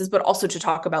experiences, but also to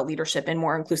talk about leadership in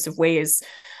more inclusive ways.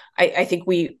 I think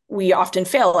we often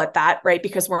fail at that, right?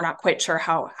 Because we're not quite sure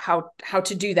how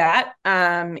to do that.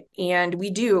 And we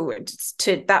do,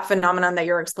 to that phenomenon that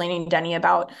you're explaining, Denny,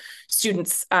 about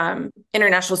students,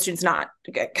 international students not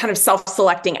kind of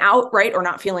self-selecting out, right? Or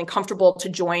not feeling comfortable to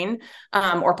join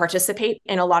or participate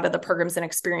in a lot of the programs and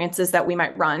experiences that we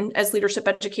might run as leadership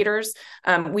educators.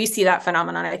 We see that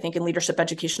phenomenon, I think, in leadership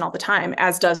education all the time,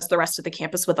 as does the rest of the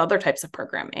campus with other types of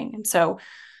programming. And so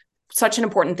such an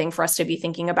important thing for us to be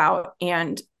thinking about.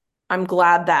 And I'm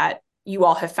glad that you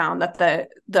all have found that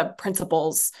the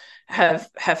principals have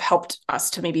helped us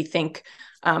to maybe think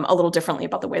a little differently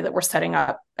about the way that we're setting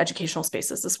up educational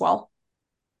spaces as well.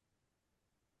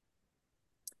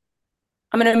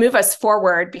 I'm going to move us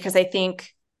forward because I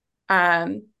think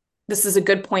this is a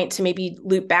good point to maybe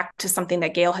loop back to something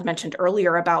that Gayle had mentioned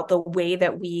earlier about the way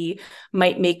that we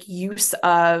might make use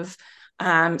of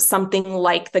something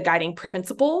like the guiding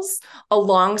principles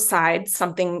alongside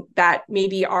something that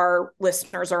maybe our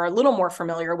listeners are a little more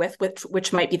familiar with,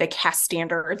 which might be the CAS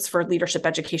standards for leadership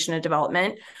education and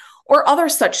development, or other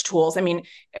such tools. I mean,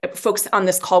 folks on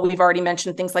this call, we've already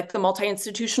mentioned things like the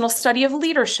multi-institutional study of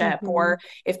leadership, or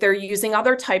if they're using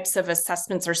other types of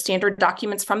assessments or standard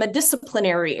documents from a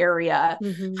disciplinary area.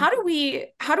 How do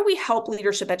we help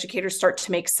leadership educators start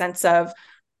to make sense of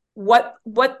what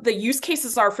the use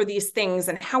cases are for these things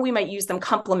and how we might use them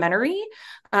complementary,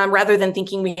 rather than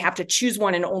thinking we have to choose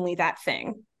one and only that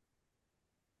thing?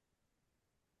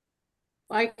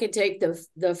 I could take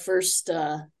the first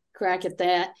crack at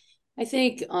that. I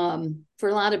think for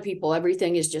a lot of people,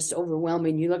 everything is just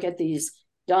overwhelming. You look at these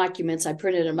documents, I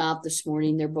printed them out this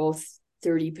morning. They're both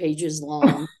 30 pages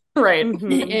long. Right.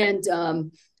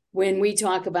 And when we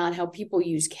talk about how people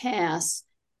use CAS,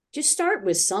 just start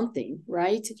with something,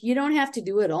 right? You don't have to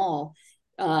do it all.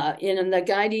 In the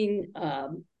guiding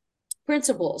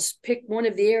principles, pick one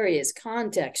of the areas,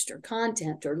 context or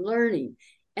content or learning,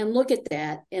 and look at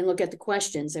that and look at the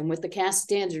questions. And with the CAS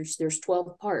standards, there's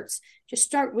 12 parts. Just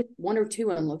start with one or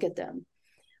two and look at them,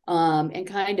 and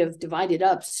kind of divide it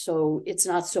up so it's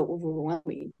not so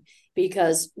overwhelming,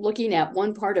 because looking at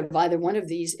one part of either one of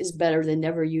these is better than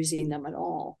never using them at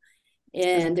all.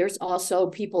 And there's also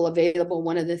people available.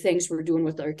 One of the things we're doing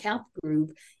with our CAP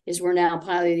group is we're now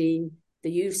piloting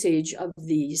the usage of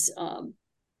these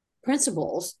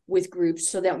principles with groups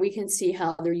so that we can see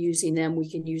how they're using them. We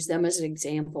can use them as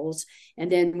examples, and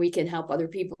then we can help other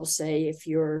people say, if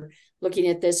you're looking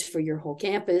at this for your whole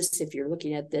campus, if you're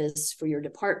looking at this for your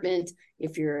department,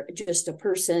 if you're just a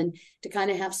person, to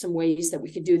kind of have some ways that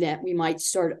we could do that. We might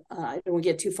start, I don't want to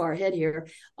get too far ahead here,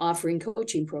 offering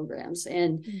coaching programs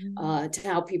and to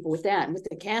help people with that. And with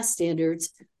the CAS standards,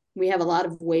 we have a lot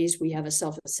of ways. We have a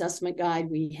self-assessment guide.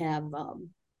 We have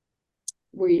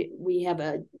we have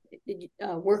a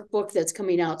workbook that's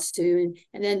coming out soon,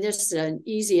 and then just an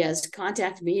easy as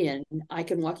contact me and I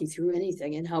can walk you through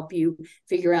anything and help you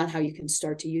figure out how you can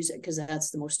start to use it, because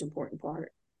that's the most important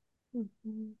part.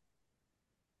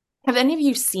 Have any of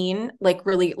you seen like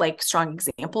really like strong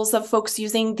examples of folks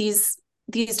using these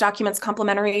documents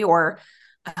complementary, or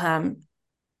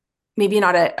maybe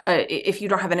not if you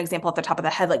don't have an example at the top of the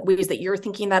head, like ways that you're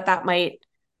thinking that might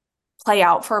play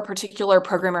out for a particular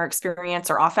program or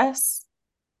experience or office?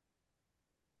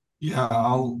 Yeah,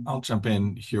 I'll jump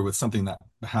in here with something that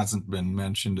hasn't been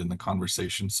mentioned in the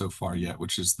conversation so far yet,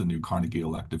 which is the new Carnegie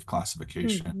elective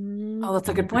classification. Oh, that's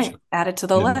a good point. Add it to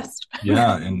the list.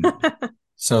 Yeah, and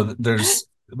so there's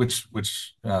which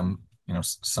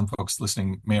some folks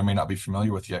listening may or may not be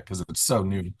familiar with yet because it's so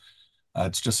new.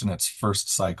 It's just in its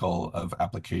first cycle of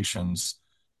applications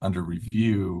under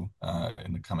review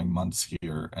in the coming months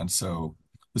here. And so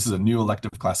this is a new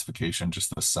elective classification,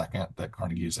 just the second that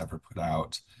Carnegie has ever put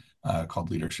out,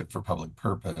 called Leadership for Public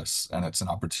Purpose. And it's an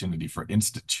opportunity for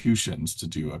institutions to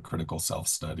do a critical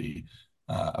self-study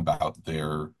about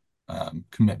their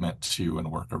commitment to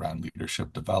and work around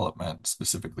leadership development,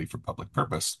 specifically for public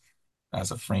purpose as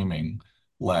a framing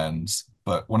lens.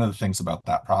 But one of the things about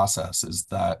that process is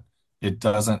that it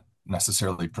doesn't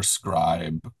necessarily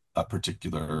prescribe a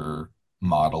particular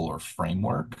model or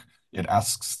framework. It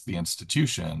asks the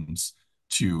institutions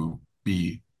to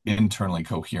be internally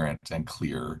coherent and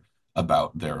clear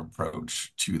about their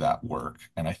approach to that work.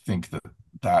 And I think that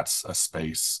that's a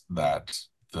space that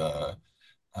the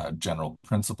general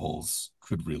principles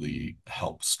could really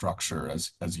help structure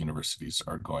as universities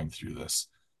are going through this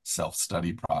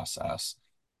self-study process.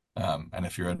 And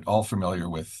if you're at all familiar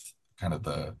with kind of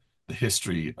the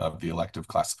history of the elective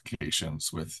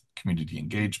classifications with community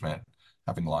engagement,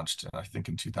 having launched, I think,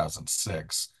 in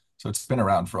 2006, So it's been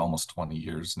around for almost 20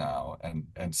 years now.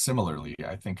 And similarly,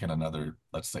 I think in another,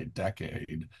 let's say,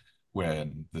 decade,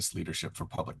 when this leadership for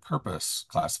public purpose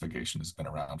classification has been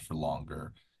around for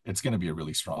longer, it's going to be a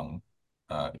really strong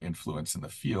influence in the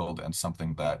field, and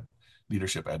something that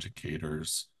leadership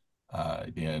educators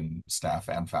in staff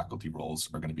and faculty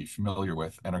roles are going to be familiar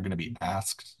with and are going to be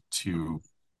asked to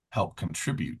help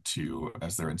contribute to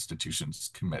as their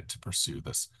institutions commit to pursue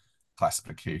this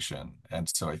classification. And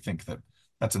so I think that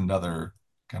that's another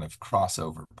kind of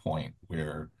crossover point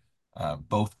where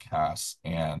both CAS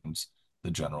and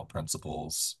the general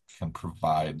principles can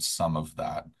provide some of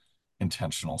that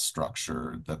intentional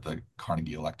structure that the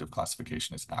Carnegie elective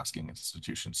classification is asking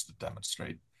institutions to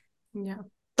demonstrate. Yeah,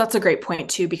 that's a great point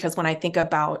too, because when I think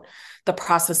about the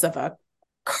process of a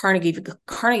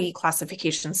Carnegie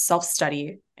classification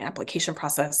self-study application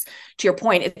process, to your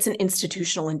point, it's an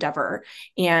institutional endeavor,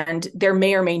 and there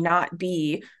may or may not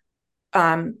be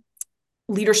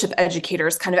leadership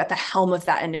educators kind of at the helm of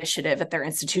that initiative at their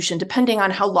institution, depending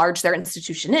on how large their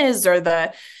institution is or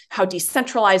how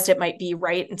decentralized it might be,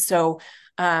 right? And so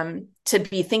to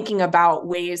be thinking about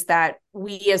ways that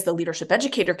we as the leadership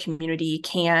educator community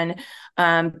can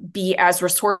be as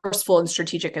resourceful and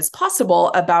strategic as possible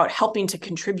about helping to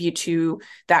contribute to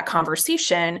that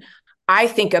conversation. I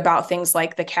think about things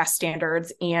like the CAS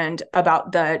standards and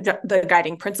about the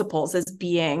guiding principles as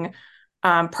being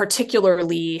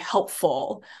particularly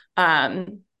helpful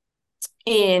in,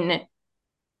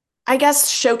 I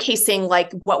guess, showcasing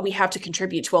like what we have to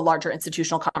contribute to a larger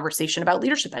institutional conversation about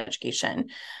leadership education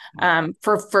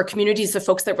for communities of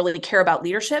folks that really care about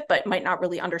leadership, but might not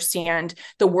really understand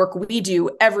the work we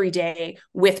do every day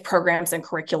with programs and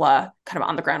curricula kind of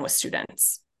on the ground with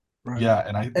students. Right. Yeah,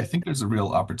 and I think there's a real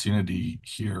opportunity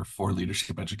here for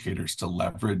leadership educators to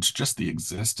leverage just the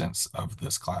existence of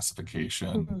this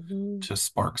classification to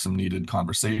spark some needed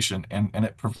conversation, and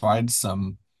it provides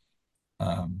some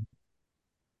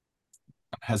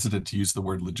I'm hesitant to use the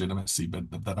word legitimacy, but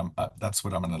that's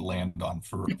what I'm going to land on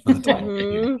for the time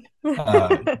being.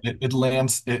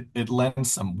 It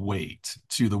lends some weight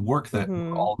to the work that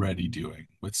we're already doing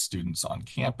with students on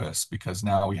campus, because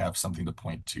now we have something to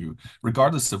point to,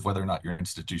 regardless of whether or not your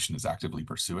institution is actively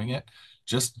pursuing it.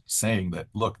 Just saying that,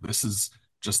 look, this is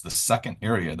just the second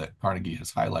area that Carnegie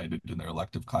has highlighted in their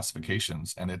elective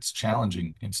classifications, and it's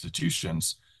challenging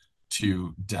institutions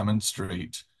to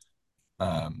demonstrate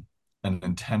an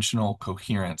intentional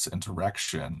coherence and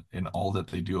direction in all that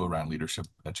they do around leadership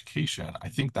education. I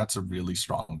think that's a really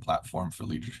strong platform for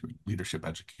leadership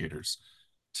educators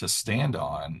to stand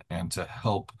on and to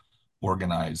help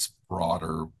organize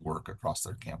broader work across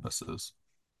their campuses.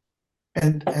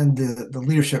 And the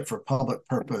leadership for public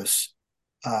purpose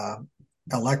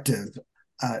elective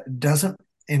doesn't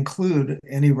include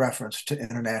any reference to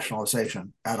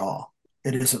internationalization at all.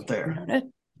 It isn't there.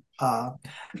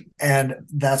 And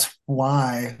that's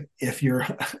why if you're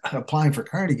applying for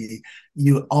Carnegie,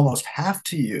 you almost have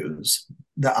to use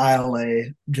the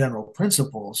ILA general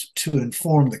principles to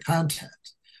inform the content.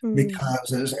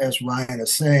 Because as Rian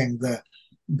is saying,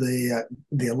 the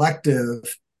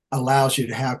elective allows you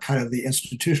to have kind of the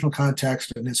institutional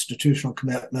context and institutional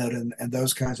commitment and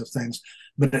those kinds of things,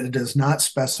 but it does not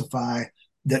specify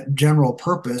that general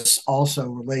purpose also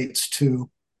relates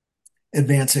to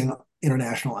advancing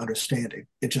international understanding.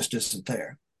 It just isn't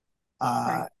there.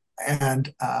 Right.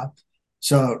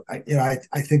 So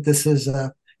I think this is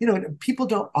people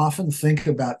don't often think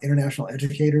about international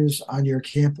educators on your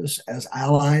campus as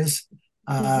allies,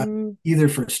 either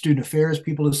for student affairs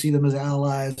people to see them as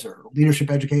allies or leadership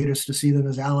educators to see them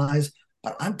as allies.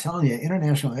 But I'm telling you,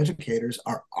 international educators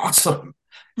are awesome,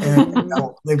 and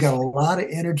they've got a lot of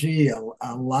energy,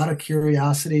 a lot of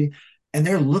curiosity, and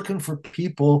they're looking for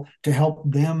people to help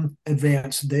them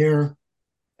advance their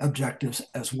objectives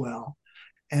as well.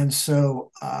 And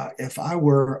so if I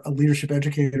were a leadership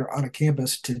educator on a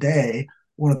campus today,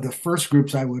 one of the first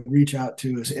groups I would reach out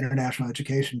to is international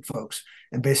education folks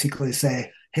and basically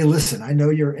say, hey, listen, I know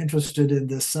you're interested in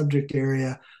this subject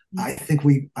area. I think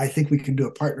we can do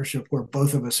a partnership where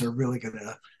both of us are really going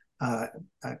to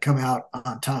come out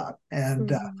on top.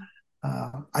 And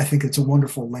I think it's a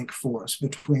wonderful link for us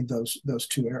between those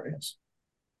two areas.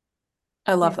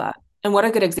 I love that. And what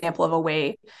a good example of a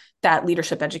way that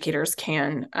leadership educators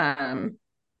can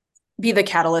be the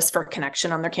catalyst for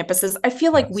connection on their campuses. I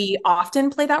feel like we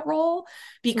often play that role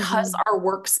because our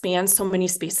work spans so many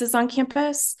spaces on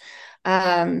campus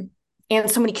and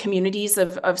so many communities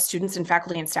of students and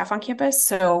faculty and staff on campus.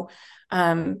 So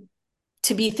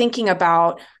to be thinking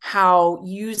about how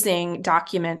using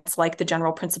documents like the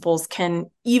general principles can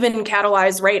even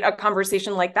catalyze, right, a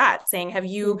conversation like that, saying, have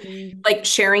you like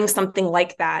sharing something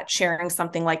like that, sharing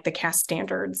something like the CAS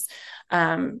standards,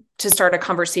 to start a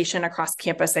conversation across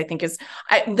campus, I think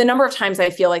the number of times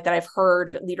I feel like that I've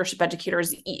heard leadership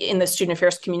educators in the student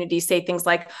affairs community say things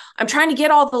like, I'm trying to get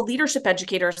all the leadership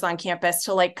educators on campus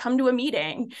to like come to a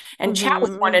meeting and chat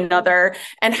with one another,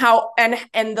 and how, and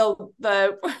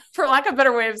the for lack of a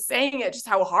better way of saying it, just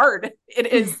how hard it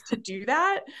is to do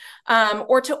that,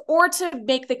 or to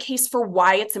make the case for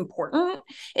why it's important.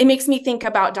 It makes me think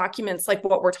about documents like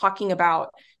what we're talking about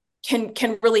can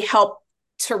really help,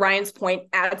 to Ryan's point,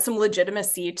 add some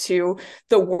legitimacy to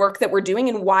the work that we're doing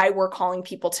and why we're calling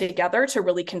people together to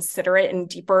really consider it in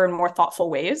deeper and more thoughtful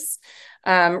ways,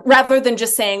 rather than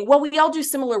just saying, well, we all do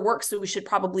similar work, so we should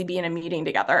probably be in a meeting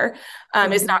together,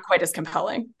 is not quite as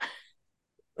compelling.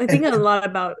 I think a lot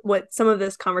about what some of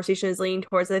this conversation is leaning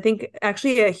towards. I think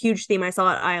actually a huge theme I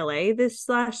saw at ILA this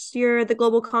last year at the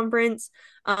global conference,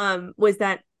 was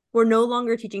that we're no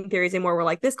longer teaching theories anymore. We're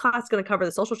like, this class is going to cover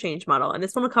the social change model, and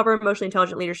this one will cover emotionally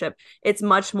intelligent leadership. It's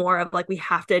much more of like, we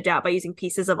have to adapt by using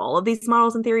pieces of all of these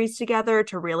models and theories together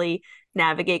to really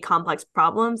navigate complex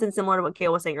problems. And similar to what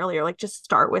Gayle was saying earlier, like just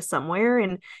start with somewhere.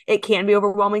 And it can be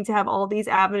overwhelming to have all of these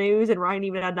avenues. And Ryan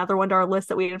even had another one to our list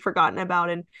that we had forgotten about,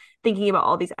 and thinking about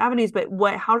all these avenues. But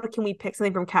how can we pick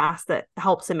something from CAS that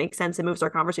helps and makes sense and moves our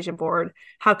conversation forward?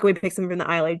 How can we pick something from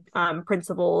the ILA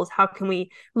principles? How can we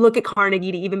look at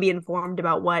Carnegie to even be informed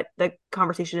about what the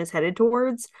conversation is headed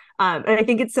towards? And I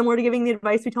think it's similar to giving the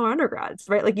advice we tell our undergrads,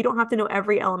 right? Like, you don't have to know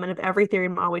every element of every theory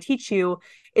and model we teach you.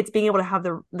 It's being able to have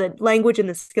the language and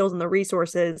the skills and the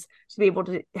resources to be able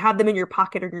to have them in your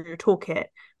pocket or in your toolkit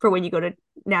for when you go to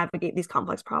navigate these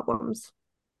complex problems.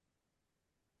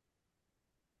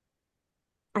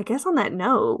 I guess on that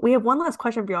note, we have one last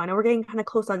question for you. I know we're getting kind of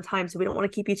close on time, so we don't want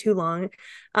to keep you too long.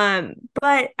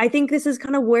 But I think this is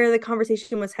kind of where the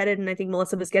conversation was headed. And I think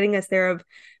Melissa was getting us there of,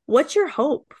 what's your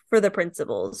hope for the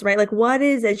principles, right? Like, what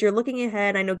is, as you're looking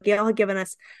ahead, I know Gayle had given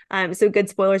us some good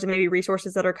spoilers and maybe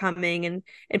resources that are coming and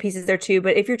pieces there too.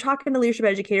 But if you're talking to leadership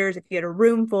educators, if you had a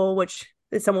room full, which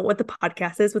is somewhat what the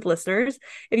podcast is with listeners,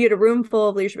 if you had a room full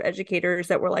of leadership educators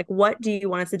that were like, what do you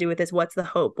want us to do with this? What's the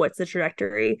hope? What's the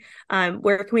trajectory?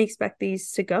 Where can we expect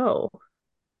these to go?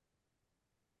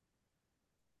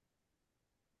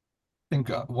 I think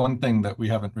one thing that we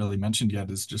haven't really mentioned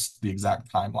yet is just the exact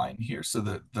timeline here. So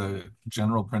the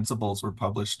general principles were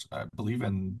published, I believe,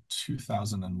 in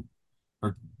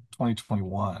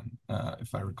 2021,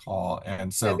 if I recall.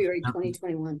 And so February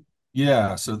 2021.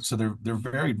 Yeah, so they're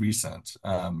very recent,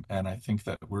 and I think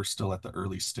that we're still at the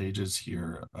early stages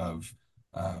here um,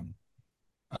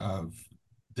 of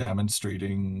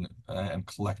demonstrating and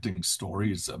collecting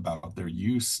stories about their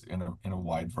use in a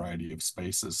wide variety of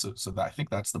spaces. So that, I think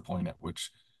that's the point at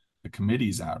which the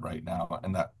committee's at right now,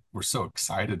 and that we're so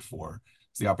excited for,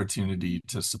 is the opportunity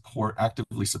to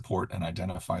actively support and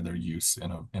identify their use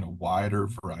in a wider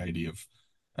variety of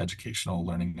educational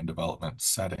learning and development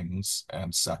settings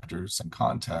and sectors and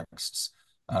contexts,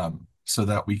 so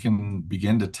that we can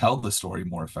begin to tell the story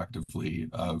more effectively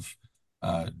of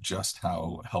just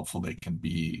how helpful they can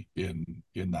be in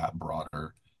that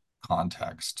broader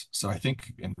context. So I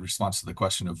think, in response to the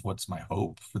question of what's my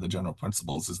hope for the general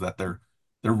principles, is that they're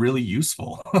really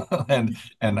useful. and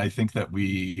I think that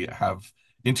we have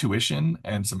intuition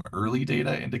and some early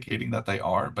data indicating that they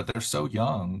are, but they're so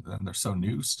young and they're so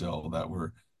new still that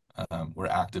we're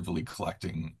actively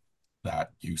collecting that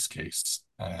use case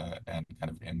and kind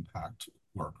of impact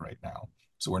work right now.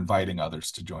 So we're inviting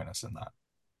others to join us in that.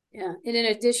 Yeah, and in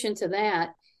addition to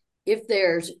that, if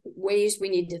there's ways we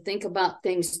need to think about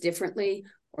things differently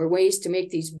or ways to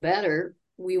make these better,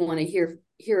 we want to hear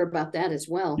about that as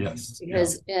well. Yes,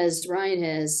 because as Ryan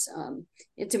has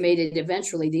intimated,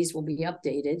 eventually these will be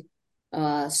updated.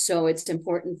 So it's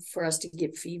important for us to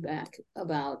get feedback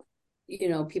about,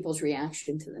 people's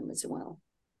reaction to them as well.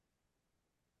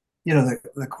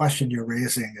 The question you're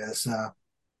raising is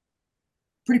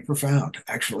pretty profound,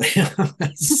 actually.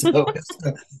 So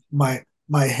my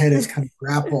head is kind of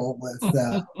grapple with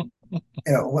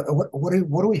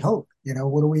what do we hope?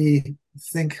 What do we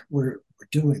think we're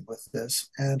doing with this?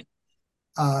 And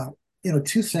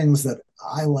two things that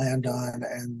I land on,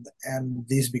 and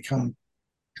these become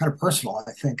kind of personal,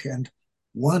 I think. And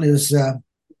one is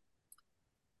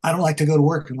I don't like to go to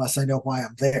work unless I know why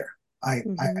I'm there. I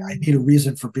need a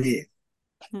reason for being.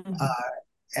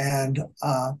 And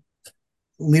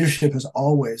leadership has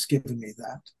always given me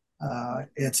that.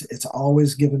 It's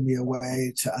always given me a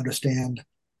way to understand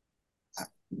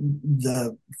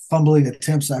the fumbling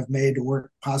attempts I've made to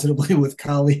work positively with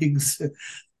colleagues.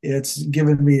 It's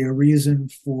given me a reason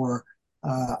for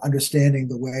understanding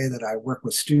the way that I work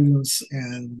with students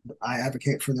and I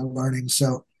advocate for their learning.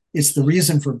 So it's the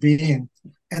reason for being.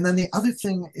 And then the other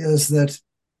thing is that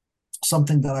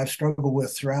something that I've struggled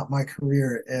with throughout my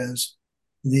career is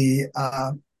the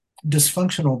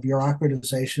dysfunctional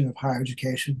bureaucratization of higher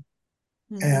education.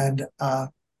 Mm-hmm. And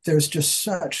there's just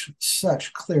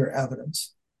such clear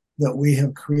evidence that we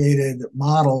have created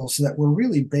models that were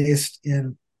really based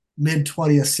in mid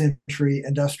 20th century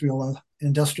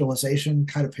industrialization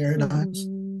kind of paradigms.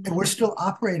 Mm-hmm. And we're still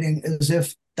operating as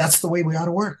if that's the way we ought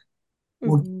to work. Mm-hmm.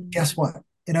 Well, guess what?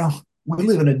 We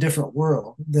live in a different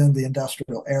world than the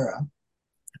industrial era.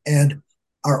 And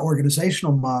our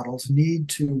organizational models need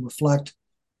to reflect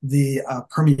the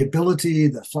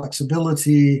permeability, the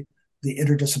flexibility, the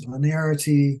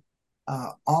interdisciplinarity,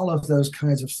 all of those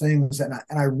kinds of things. And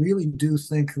I really do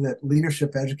think that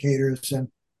leadership educators, and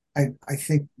I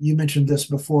think you mentioned this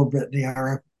before, Brittany,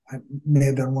 or I may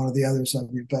have been one of the others of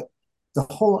you, but the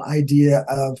whole idea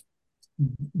of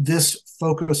this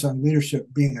focus on leadership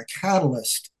being a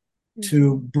catalyst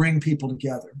to bring people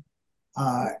together.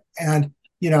 And,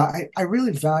 I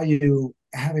really value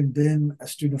having been a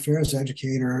student affairs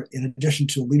educator in addition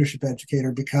to a leadership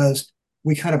educator, because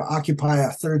we kind of occupy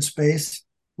a third space.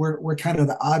 We're kind of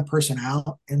the odd person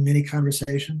out in many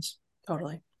conversations.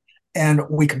 Totally. And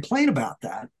we complain about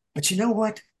that. But you know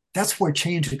what? That's where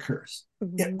change occurs.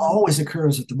 Mm-hmm. It always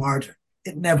occurs at the margin.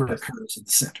 It never occurs in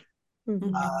the center.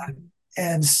 Mm-hmm.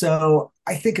 And so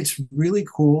I think it's really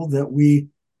cool that we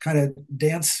kind of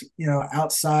dance,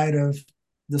 outside of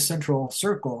the central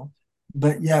circle,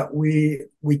 but yet we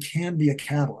can be a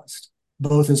catalyst,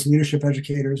 both as leadership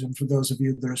educators and for those of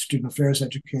you that are student affairs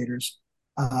educators.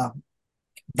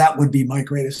 That would be my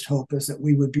greatest hope, is that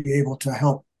we would be able to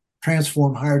help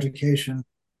transform higher education,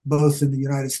 both in the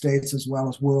United States as well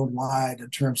as worldwide, in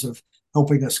terms of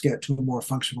helping us get to a more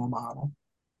functional model.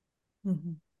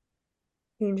 Mm-hmm.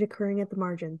 Change occurring at the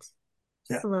margins.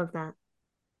 Yeah. I love that.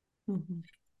 Mm-hmm.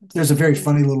 There's a very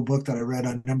funny little book that I read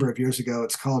a number of years ago.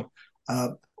 It's called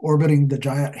Orbiting the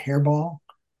Giant Hairball.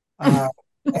 And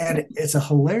it's a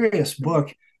hilarious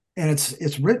book. And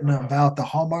it's written about the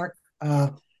Hallmark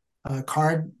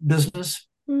card business.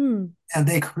 Mm. And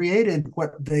they created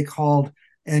what they called,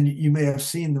 and you may have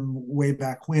seen them way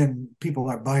back when, people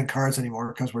aren't buying cards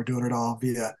anymore because we're doing it all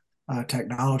via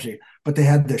technology. But they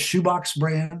had the Shoebox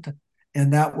brand,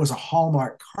 and that was a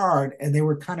Hallmark card, and they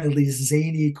were kind of these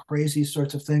zany, crazy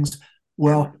sorts of things.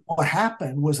 Well, what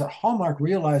happened was that Hallmark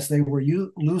realized they were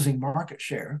losing market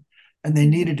share, and they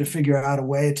needed to figure out a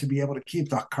way to be able to keep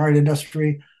the card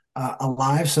industry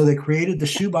alive. So they created the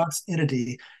Shoebox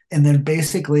entity, and then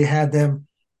basically had them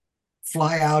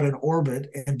fly out in orbit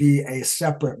and be a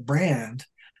separate brand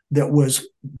that was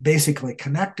basically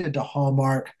connected to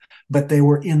Hallmark, but they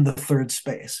were in the third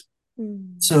space.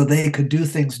 So they could do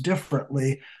things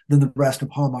differently than the rest of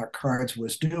Hallmark Cards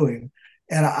was doing.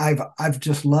 And I've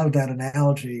just loved that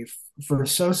analogy for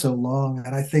so long.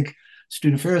 And I think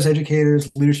student affairs educators,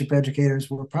 leadership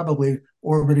educators, were probably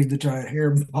orbiting the giant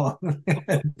hairball.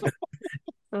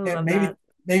 And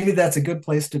maybe that's a good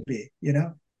place to be,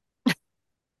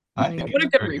 I think it's a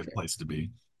very good place to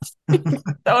be.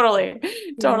 Totally.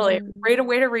 Great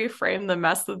way to reframe the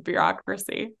mess of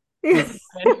bureaucracy.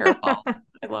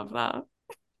 I love that.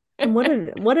 And what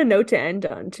a note to end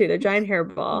on, too. The giant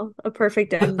hairball, a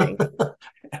perfect ending.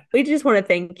 We just want to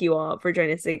thank you all for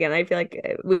joining us again. I feel like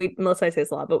Melissa, I say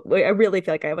this a lot, but I really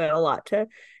feel like I have a lot to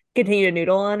continue to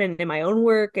noodle on and in my own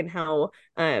work, and how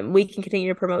we can continue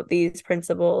to promote these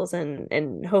principles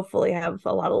and hopefully have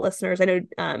a lot of listeners. I know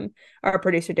our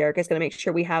producer Derek is going to make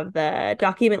sure we have the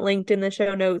document linked in the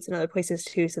show notes and other places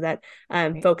too, so that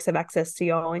folks have access to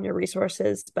y'all and your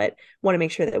resources, but want to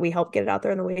make sure that we help get it out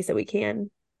there in the ways that we can.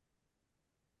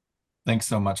 Thanks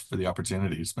so much for the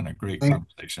opportunity. It's been a great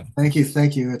conversation. Thank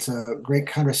you. It's a great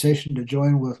conversation to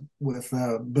join with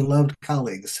beloved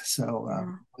colleagues. So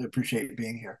I appreciate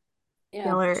being here. Yeah,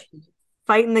 y'all are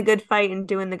fighting the good fight and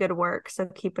doing the good work. So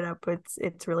keep it up.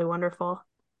 It's really wonderful.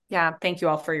 Yeah. Thank you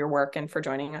all for your work and for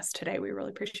joining us today. We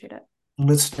really appreciate it.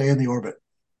 Let's stay in the orbit.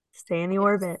 Stay in the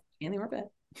orbit. Stay in the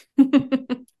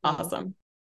orbit. Awesome.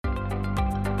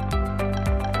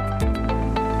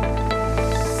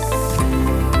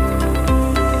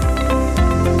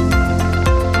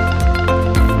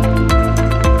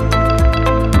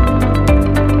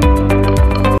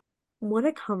 What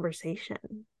a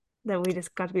conversation that we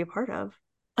just got to be a part of.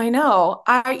 I know.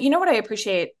 You know what I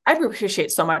appreciate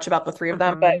so much about the three of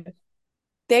them, but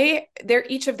they're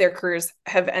each of their careers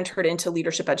have entered into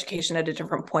leadership education at a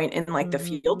different point in like the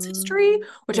field's history,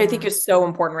 which I think is so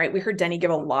important, right? We heard Denny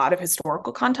give a lot of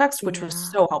historical context, which was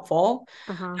so helpful.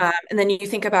 And then you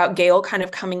think about Gayle kind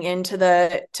of coming into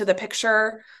the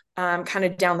picture, kind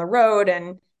of down the road,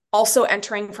 and also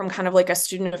entering from kind of like a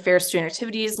student affairs, student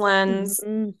activities lens.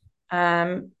 And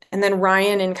then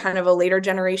Rian in kind of a later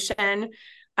generation. And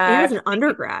as an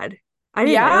undergrad. I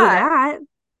didn't know that.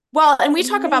 Well, and we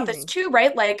talk about this too,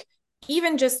 right? Like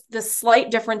even just the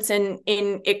slight difference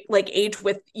in like age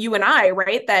with you and I,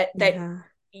 right? That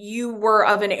you were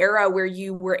of an era where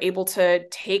you were able to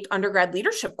take undergrad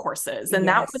leadership courses, and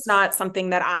that was not something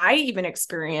that I even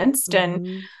experienced.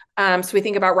 And so we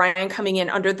think about Rian coming in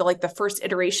under the first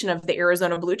iteration of the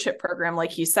Arizona Blue Chip program,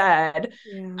 like you said.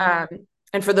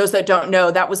 And for those that don't know,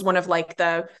 that was one of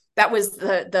the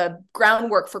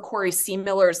groundwork for Corey C.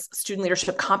 Miller's student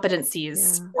leadership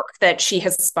competencies work that she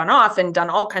has spun off and done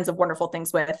all kinds of wonderful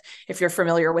things with, if you're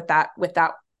familiar with that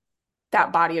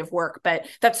body of work. But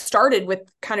that started with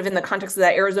kind of in the context of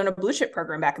that Arizona Blue Chip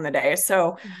program back in the day.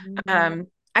 So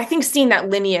I think seeing that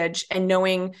lineage and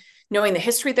knowing the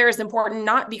history there is important,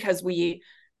 not because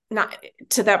not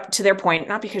to their point,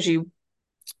 not because you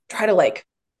try to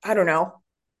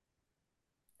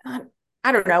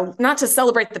not to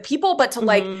celebrate the people, but to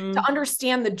to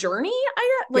understand the journey.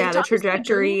 The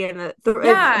trajectory and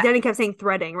Denny kept saying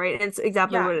threading, right? And it's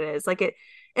exactly what it is.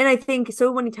 And I think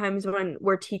so many times when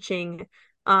we're teaching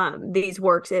these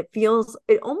works, it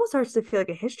almost starts to feel like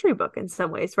a history book in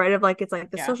some ways, right? Of it's like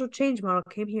the social change model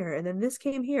came here, and then this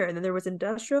came here, and then there was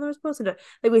industrial, and there was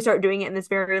post-industrial. We start doing it in this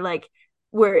very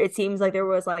where it seems like there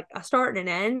was a start and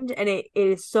an end, and it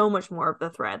is so much more of the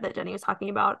thread that Denny was talking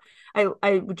about.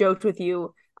 I joked with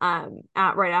you right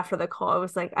after the call. I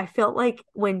was like, I felt like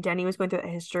when Denny was going through that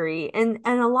history, and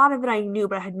a lot of it I knew,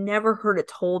 but I had never heard it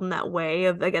told in that way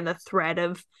of, again, the thread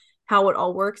of how it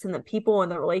all works and the people and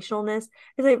the relationalness,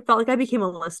 because I felt like I became a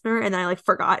listener and then I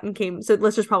forgot and came. So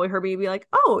listeners probably heard me be like,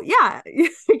 oh yeah, you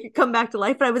come back to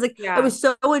life. But I was I was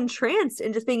so entranced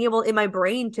in just being able in my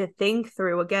brain to think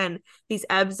through, again, these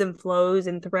ebbs and flows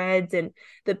and threads and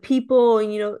the people,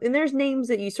 and and there's names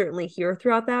that you certainly hear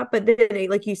throughout that, but then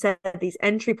like you said, these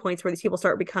entry points where these people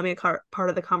start becoming a part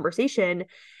of the conversation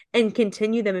and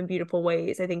continue them in beautiful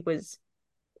ways, I think was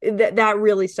that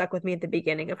really stuck with me at the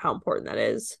beginning of how important that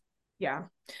is. Yeah.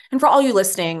 And for all you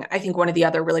listening, I think one of the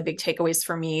other really big takeaways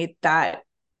for me that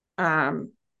I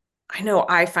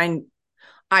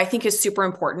think is super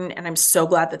important, and I'm so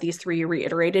glad that these three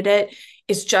reiterated it,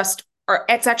 is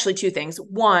it's actually two things.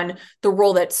 One, the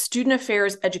role that student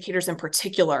affairs educators in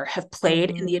particular have played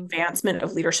in the advancement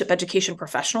of leadership education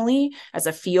professionally as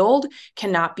a field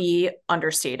cannot be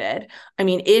understated. I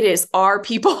mean, it is our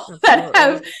people that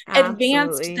have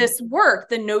advanced this work.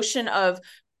 The notion of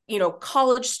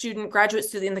college student, graduate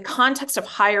student, in the context of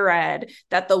higher ed,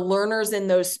 that the learners in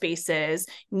those spaces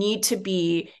need to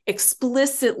be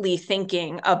explicitly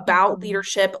thinking about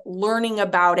leadership, learning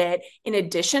about it, in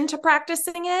addition to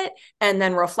practicing it and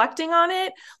then reflecting on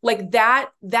it.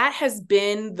 That has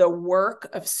been the work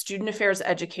of student affairs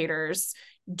educators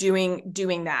doing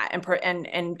that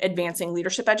and advancing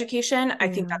leadership education. I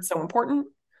think that's so important.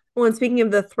 Well, and speaking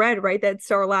of the thread, right,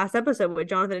 that's our last episode with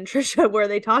Jonathan and Trisha, where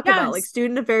they talk about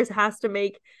student affairs has to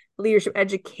make leadership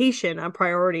education a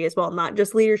priority as well. Not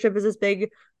just leadership as this big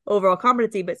overall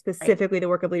competency, but specifically the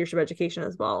work of leadership education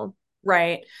as well.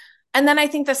 Right. And then I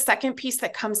think the second piece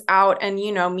that comes out, and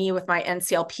me with my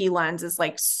NCLP lens is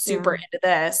super into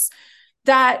this,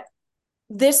 that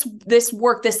this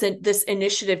work, this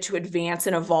initiative to advance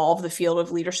and evolve the field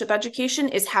of leadership education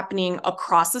is happening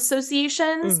across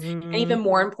associations, and even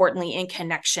more importantly, in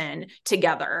connection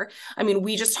together. I mean,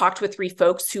 we just talked with three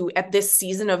folks who at this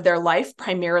season of their life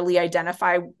primarily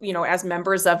identify, as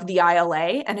members of the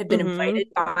ILA and have been invited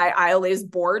by ILA's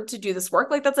board to do this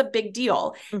work. That's a big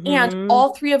deal. And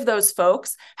all three of those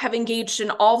folks have engaged in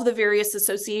all of the various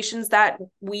associations that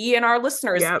we and our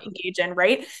listeners engage in,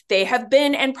 right? They have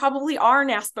been and probably are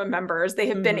NASPA members. They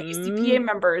have been ACPA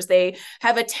members. They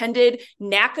have attended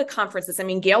NACA conferences. I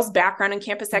mean, Gayle's background in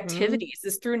campus activities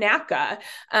is through NACA.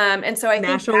 And so I think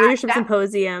National Leadership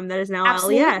Symposium that is now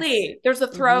absolutely LES. There's a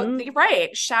throw,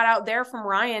 right? Shout out there from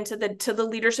Rian to the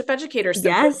leadership educators.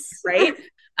 Yes. Right.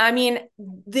 I mean,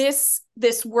 this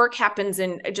work happens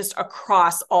in just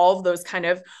across all of those kind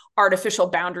of artificial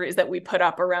boundaries that we put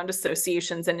up around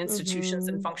associations and institutions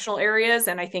and functional areas.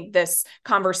 And I think this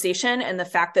conversation and the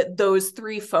fact that those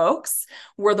three folks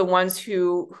were the ones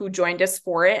who joined us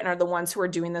for it and are the ones who are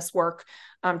doing this work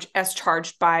as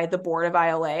charged by the board of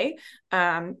ILA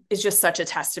is just such a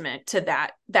testament to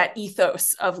that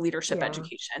ethos of leadership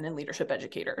education and leadership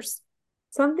educators.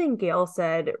 Something Gayle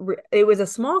said, it was a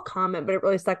small comment, but it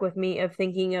really stuck with me, of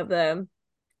thinking of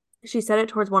she said it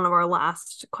towards one of our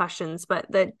last questions,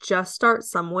 but that just start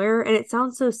somewhere. And it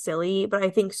sounds so silly, but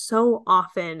I think so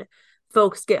often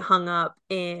folks get hung up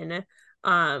in,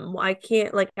 I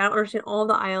can't, like, I don't understand all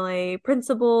the ILA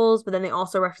principles, but then they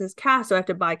also reference CAST, so I have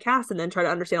to buy CAST and then try to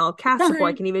understand all of CAST before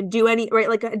I can even do any, right?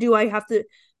 Like, do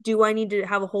I need to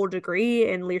have a whole degree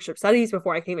in leadership studies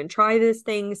before I can even try these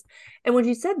things? And when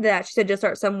she said that, she said just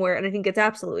start somewhere. And I think it's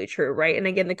absolutely true, right? And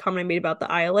again, the comment I made about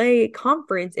the ILA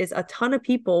conference is a ton of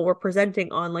people were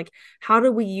presenting on, like, how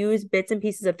do we use bits and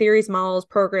pieces of theories, models,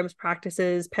 programs,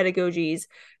 practices, pedagogies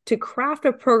to craft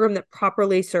a program that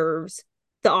properly serves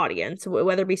the audience,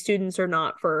 whether it be students or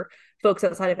not, for folks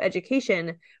outside of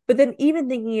education. But then even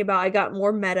thinking about, I got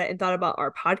more meta and thought about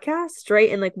our podcast,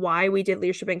 right? And like why we did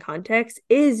leadership in context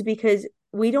is because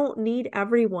we don't need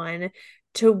everyone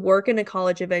to work in a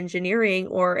college of engineering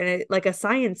or in a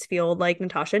science field like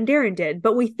Natasha and Darren did,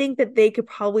 but we think that they could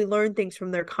probably learn things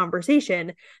from their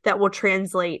conversation that will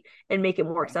translate and make it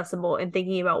more accessible. And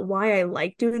thinking about why I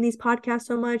like doing these podcasts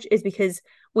so much is because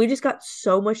we just got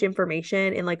so much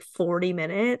information in like 40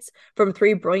 minutes from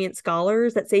three brilliant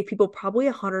scholars that save people probably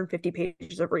 150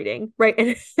 pages of reading, right?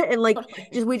 And like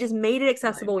we just made it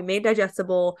accessible, we made it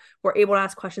digestible, we're able to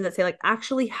ask questions that say, like,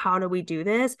 actually, how do we do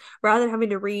this, rather than having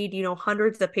to read,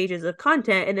 hundreds of pages of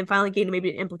content and then finally getting to maybe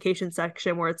an implication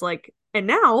section where it's like, and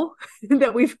now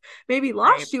that we've maybe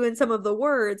lost you in some of the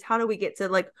words, how do we get to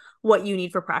like what you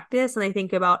need for practice? And I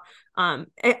think about I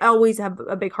always have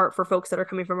a big heart for folks that are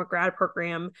coming from a grad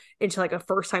program into like a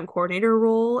first-time coordinator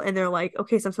role, and they're like,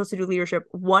 okay, so I'm supposed to do leadership.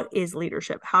 What is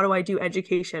leadership? How do I do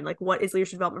education? Like, what is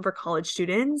leadership development for college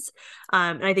students?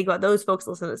 And I think about those folks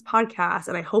listening to this podcast,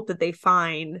 and I hope that they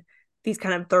find these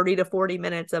kind of 30 to 40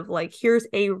 minutes of like, here's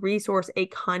a resource, a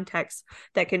context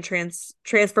that can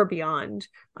transfer beyond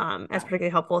as particularly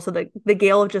helpful. So the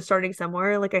Gayle of just starting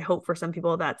somewhere, like, I hope for some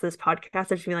people that's this podcast,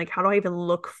 they're just being like, how do I even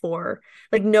look for,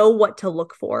 like, know what to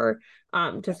look for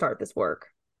to start this work?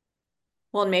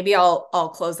 Well, and maybe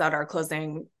I'll close out our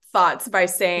closing thoughts by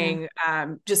saying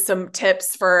just some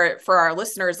tips for our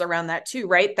listeners around that too,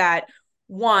 right? That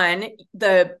one,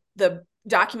 the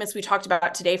documents we talked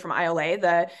about today from ILA,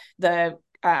 the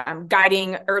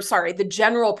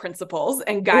general principles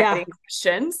and guiding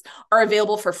questions are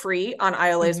available for free on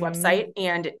ILA's website.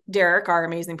 And Derek, our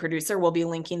amazing producer, will be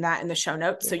linking that in the show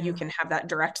notes. So you can have that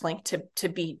direct link to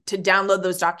download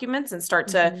those documents and start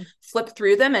to flip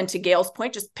through them. And to Gayle's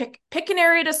point, just pick an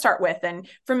area to start with and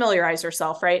familiarize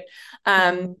yourself, right?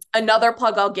 Another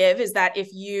plug I'll give is that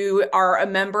if you are a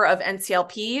member of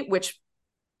NCLP, which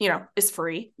is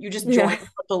free. You just join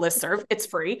the listserv. It's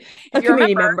free. If you're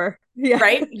a member,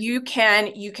 right, you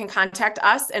can contact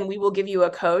us and we will give you a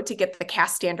code to get the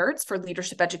CAST standards for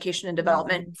leadership education and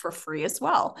development for free as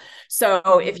well.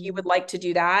 So if you would like to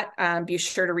do that, be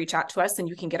sure to reach out to us and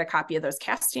you can get a copy of those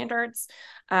CAST standards.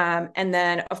 And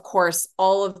then, of course,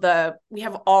 we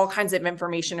have all kinds of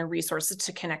information and resources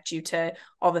to connect you to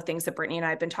all the things that Brittany and I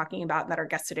have been talking about and that our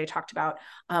guest today talked about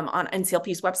on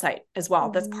NCLP's website as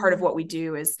well. That's part of what we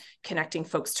do, is connecting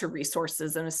folks to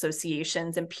resources and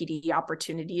associations and PD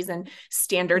opportunities and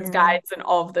standards guides and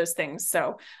all of those things.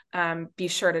 So be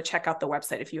sure to check out the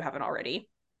website if you haven't already.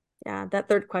 Yeah, that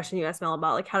third question you asked Mel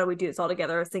about, like, how do we do this all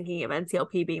together? I was thinking of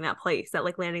NCLP being that place, that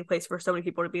like landing place for so many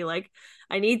people to be like,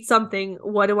 I need something.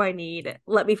 What do I need?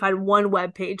 Let me find one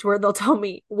web page where they'll tell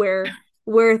me where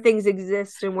things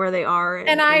exist and where they are.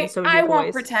 And I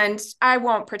won't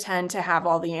pretend to have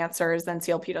all the answers.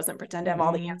 NCLP doesn't pretend to have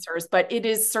all the answers, but it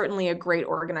is certainly a great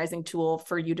organizing tool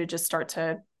for you to just start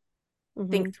to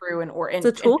think through and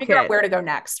figure out where to go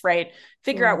next, right?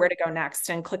 Figure out where to go next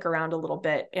and click around a little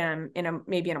bit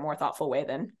maybe in a more thoughtful way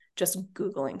than just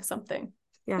Googling something.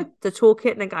 Yeah, the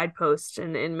toolkit and a guidepost,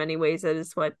 and in many ways that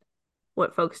is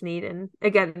what folks need. And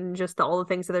again, just all the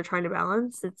things that they're trying to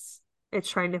balance, it's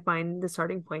trying to find the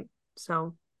starting point.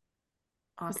 So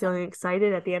awesome. I'm feeling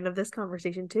excited at the end of this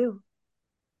conversation too.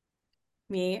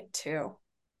 Me too.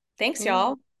 Thanks,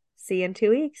 y'all. See you in 2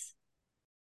 weeks.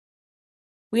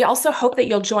 We also hope that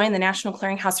you'll join the National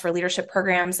Clearinghouse for Leadership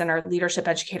Programs and our leadership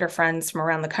educator friends from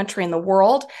around the country and the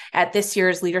world at this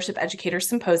year's Leadership Educator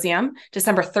Symposium,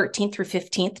 December 13th through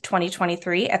 15th,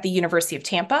 2023 at the University of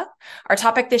Tampa. Our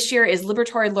topic this year is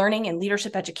Liberatory Learning and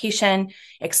Leadership Education,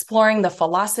 exploring the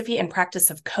philosophy and practice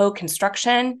of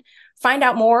co-construction. Find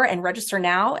out more and register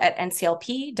now at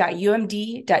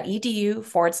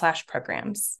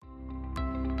nclp.umd.edu/programs.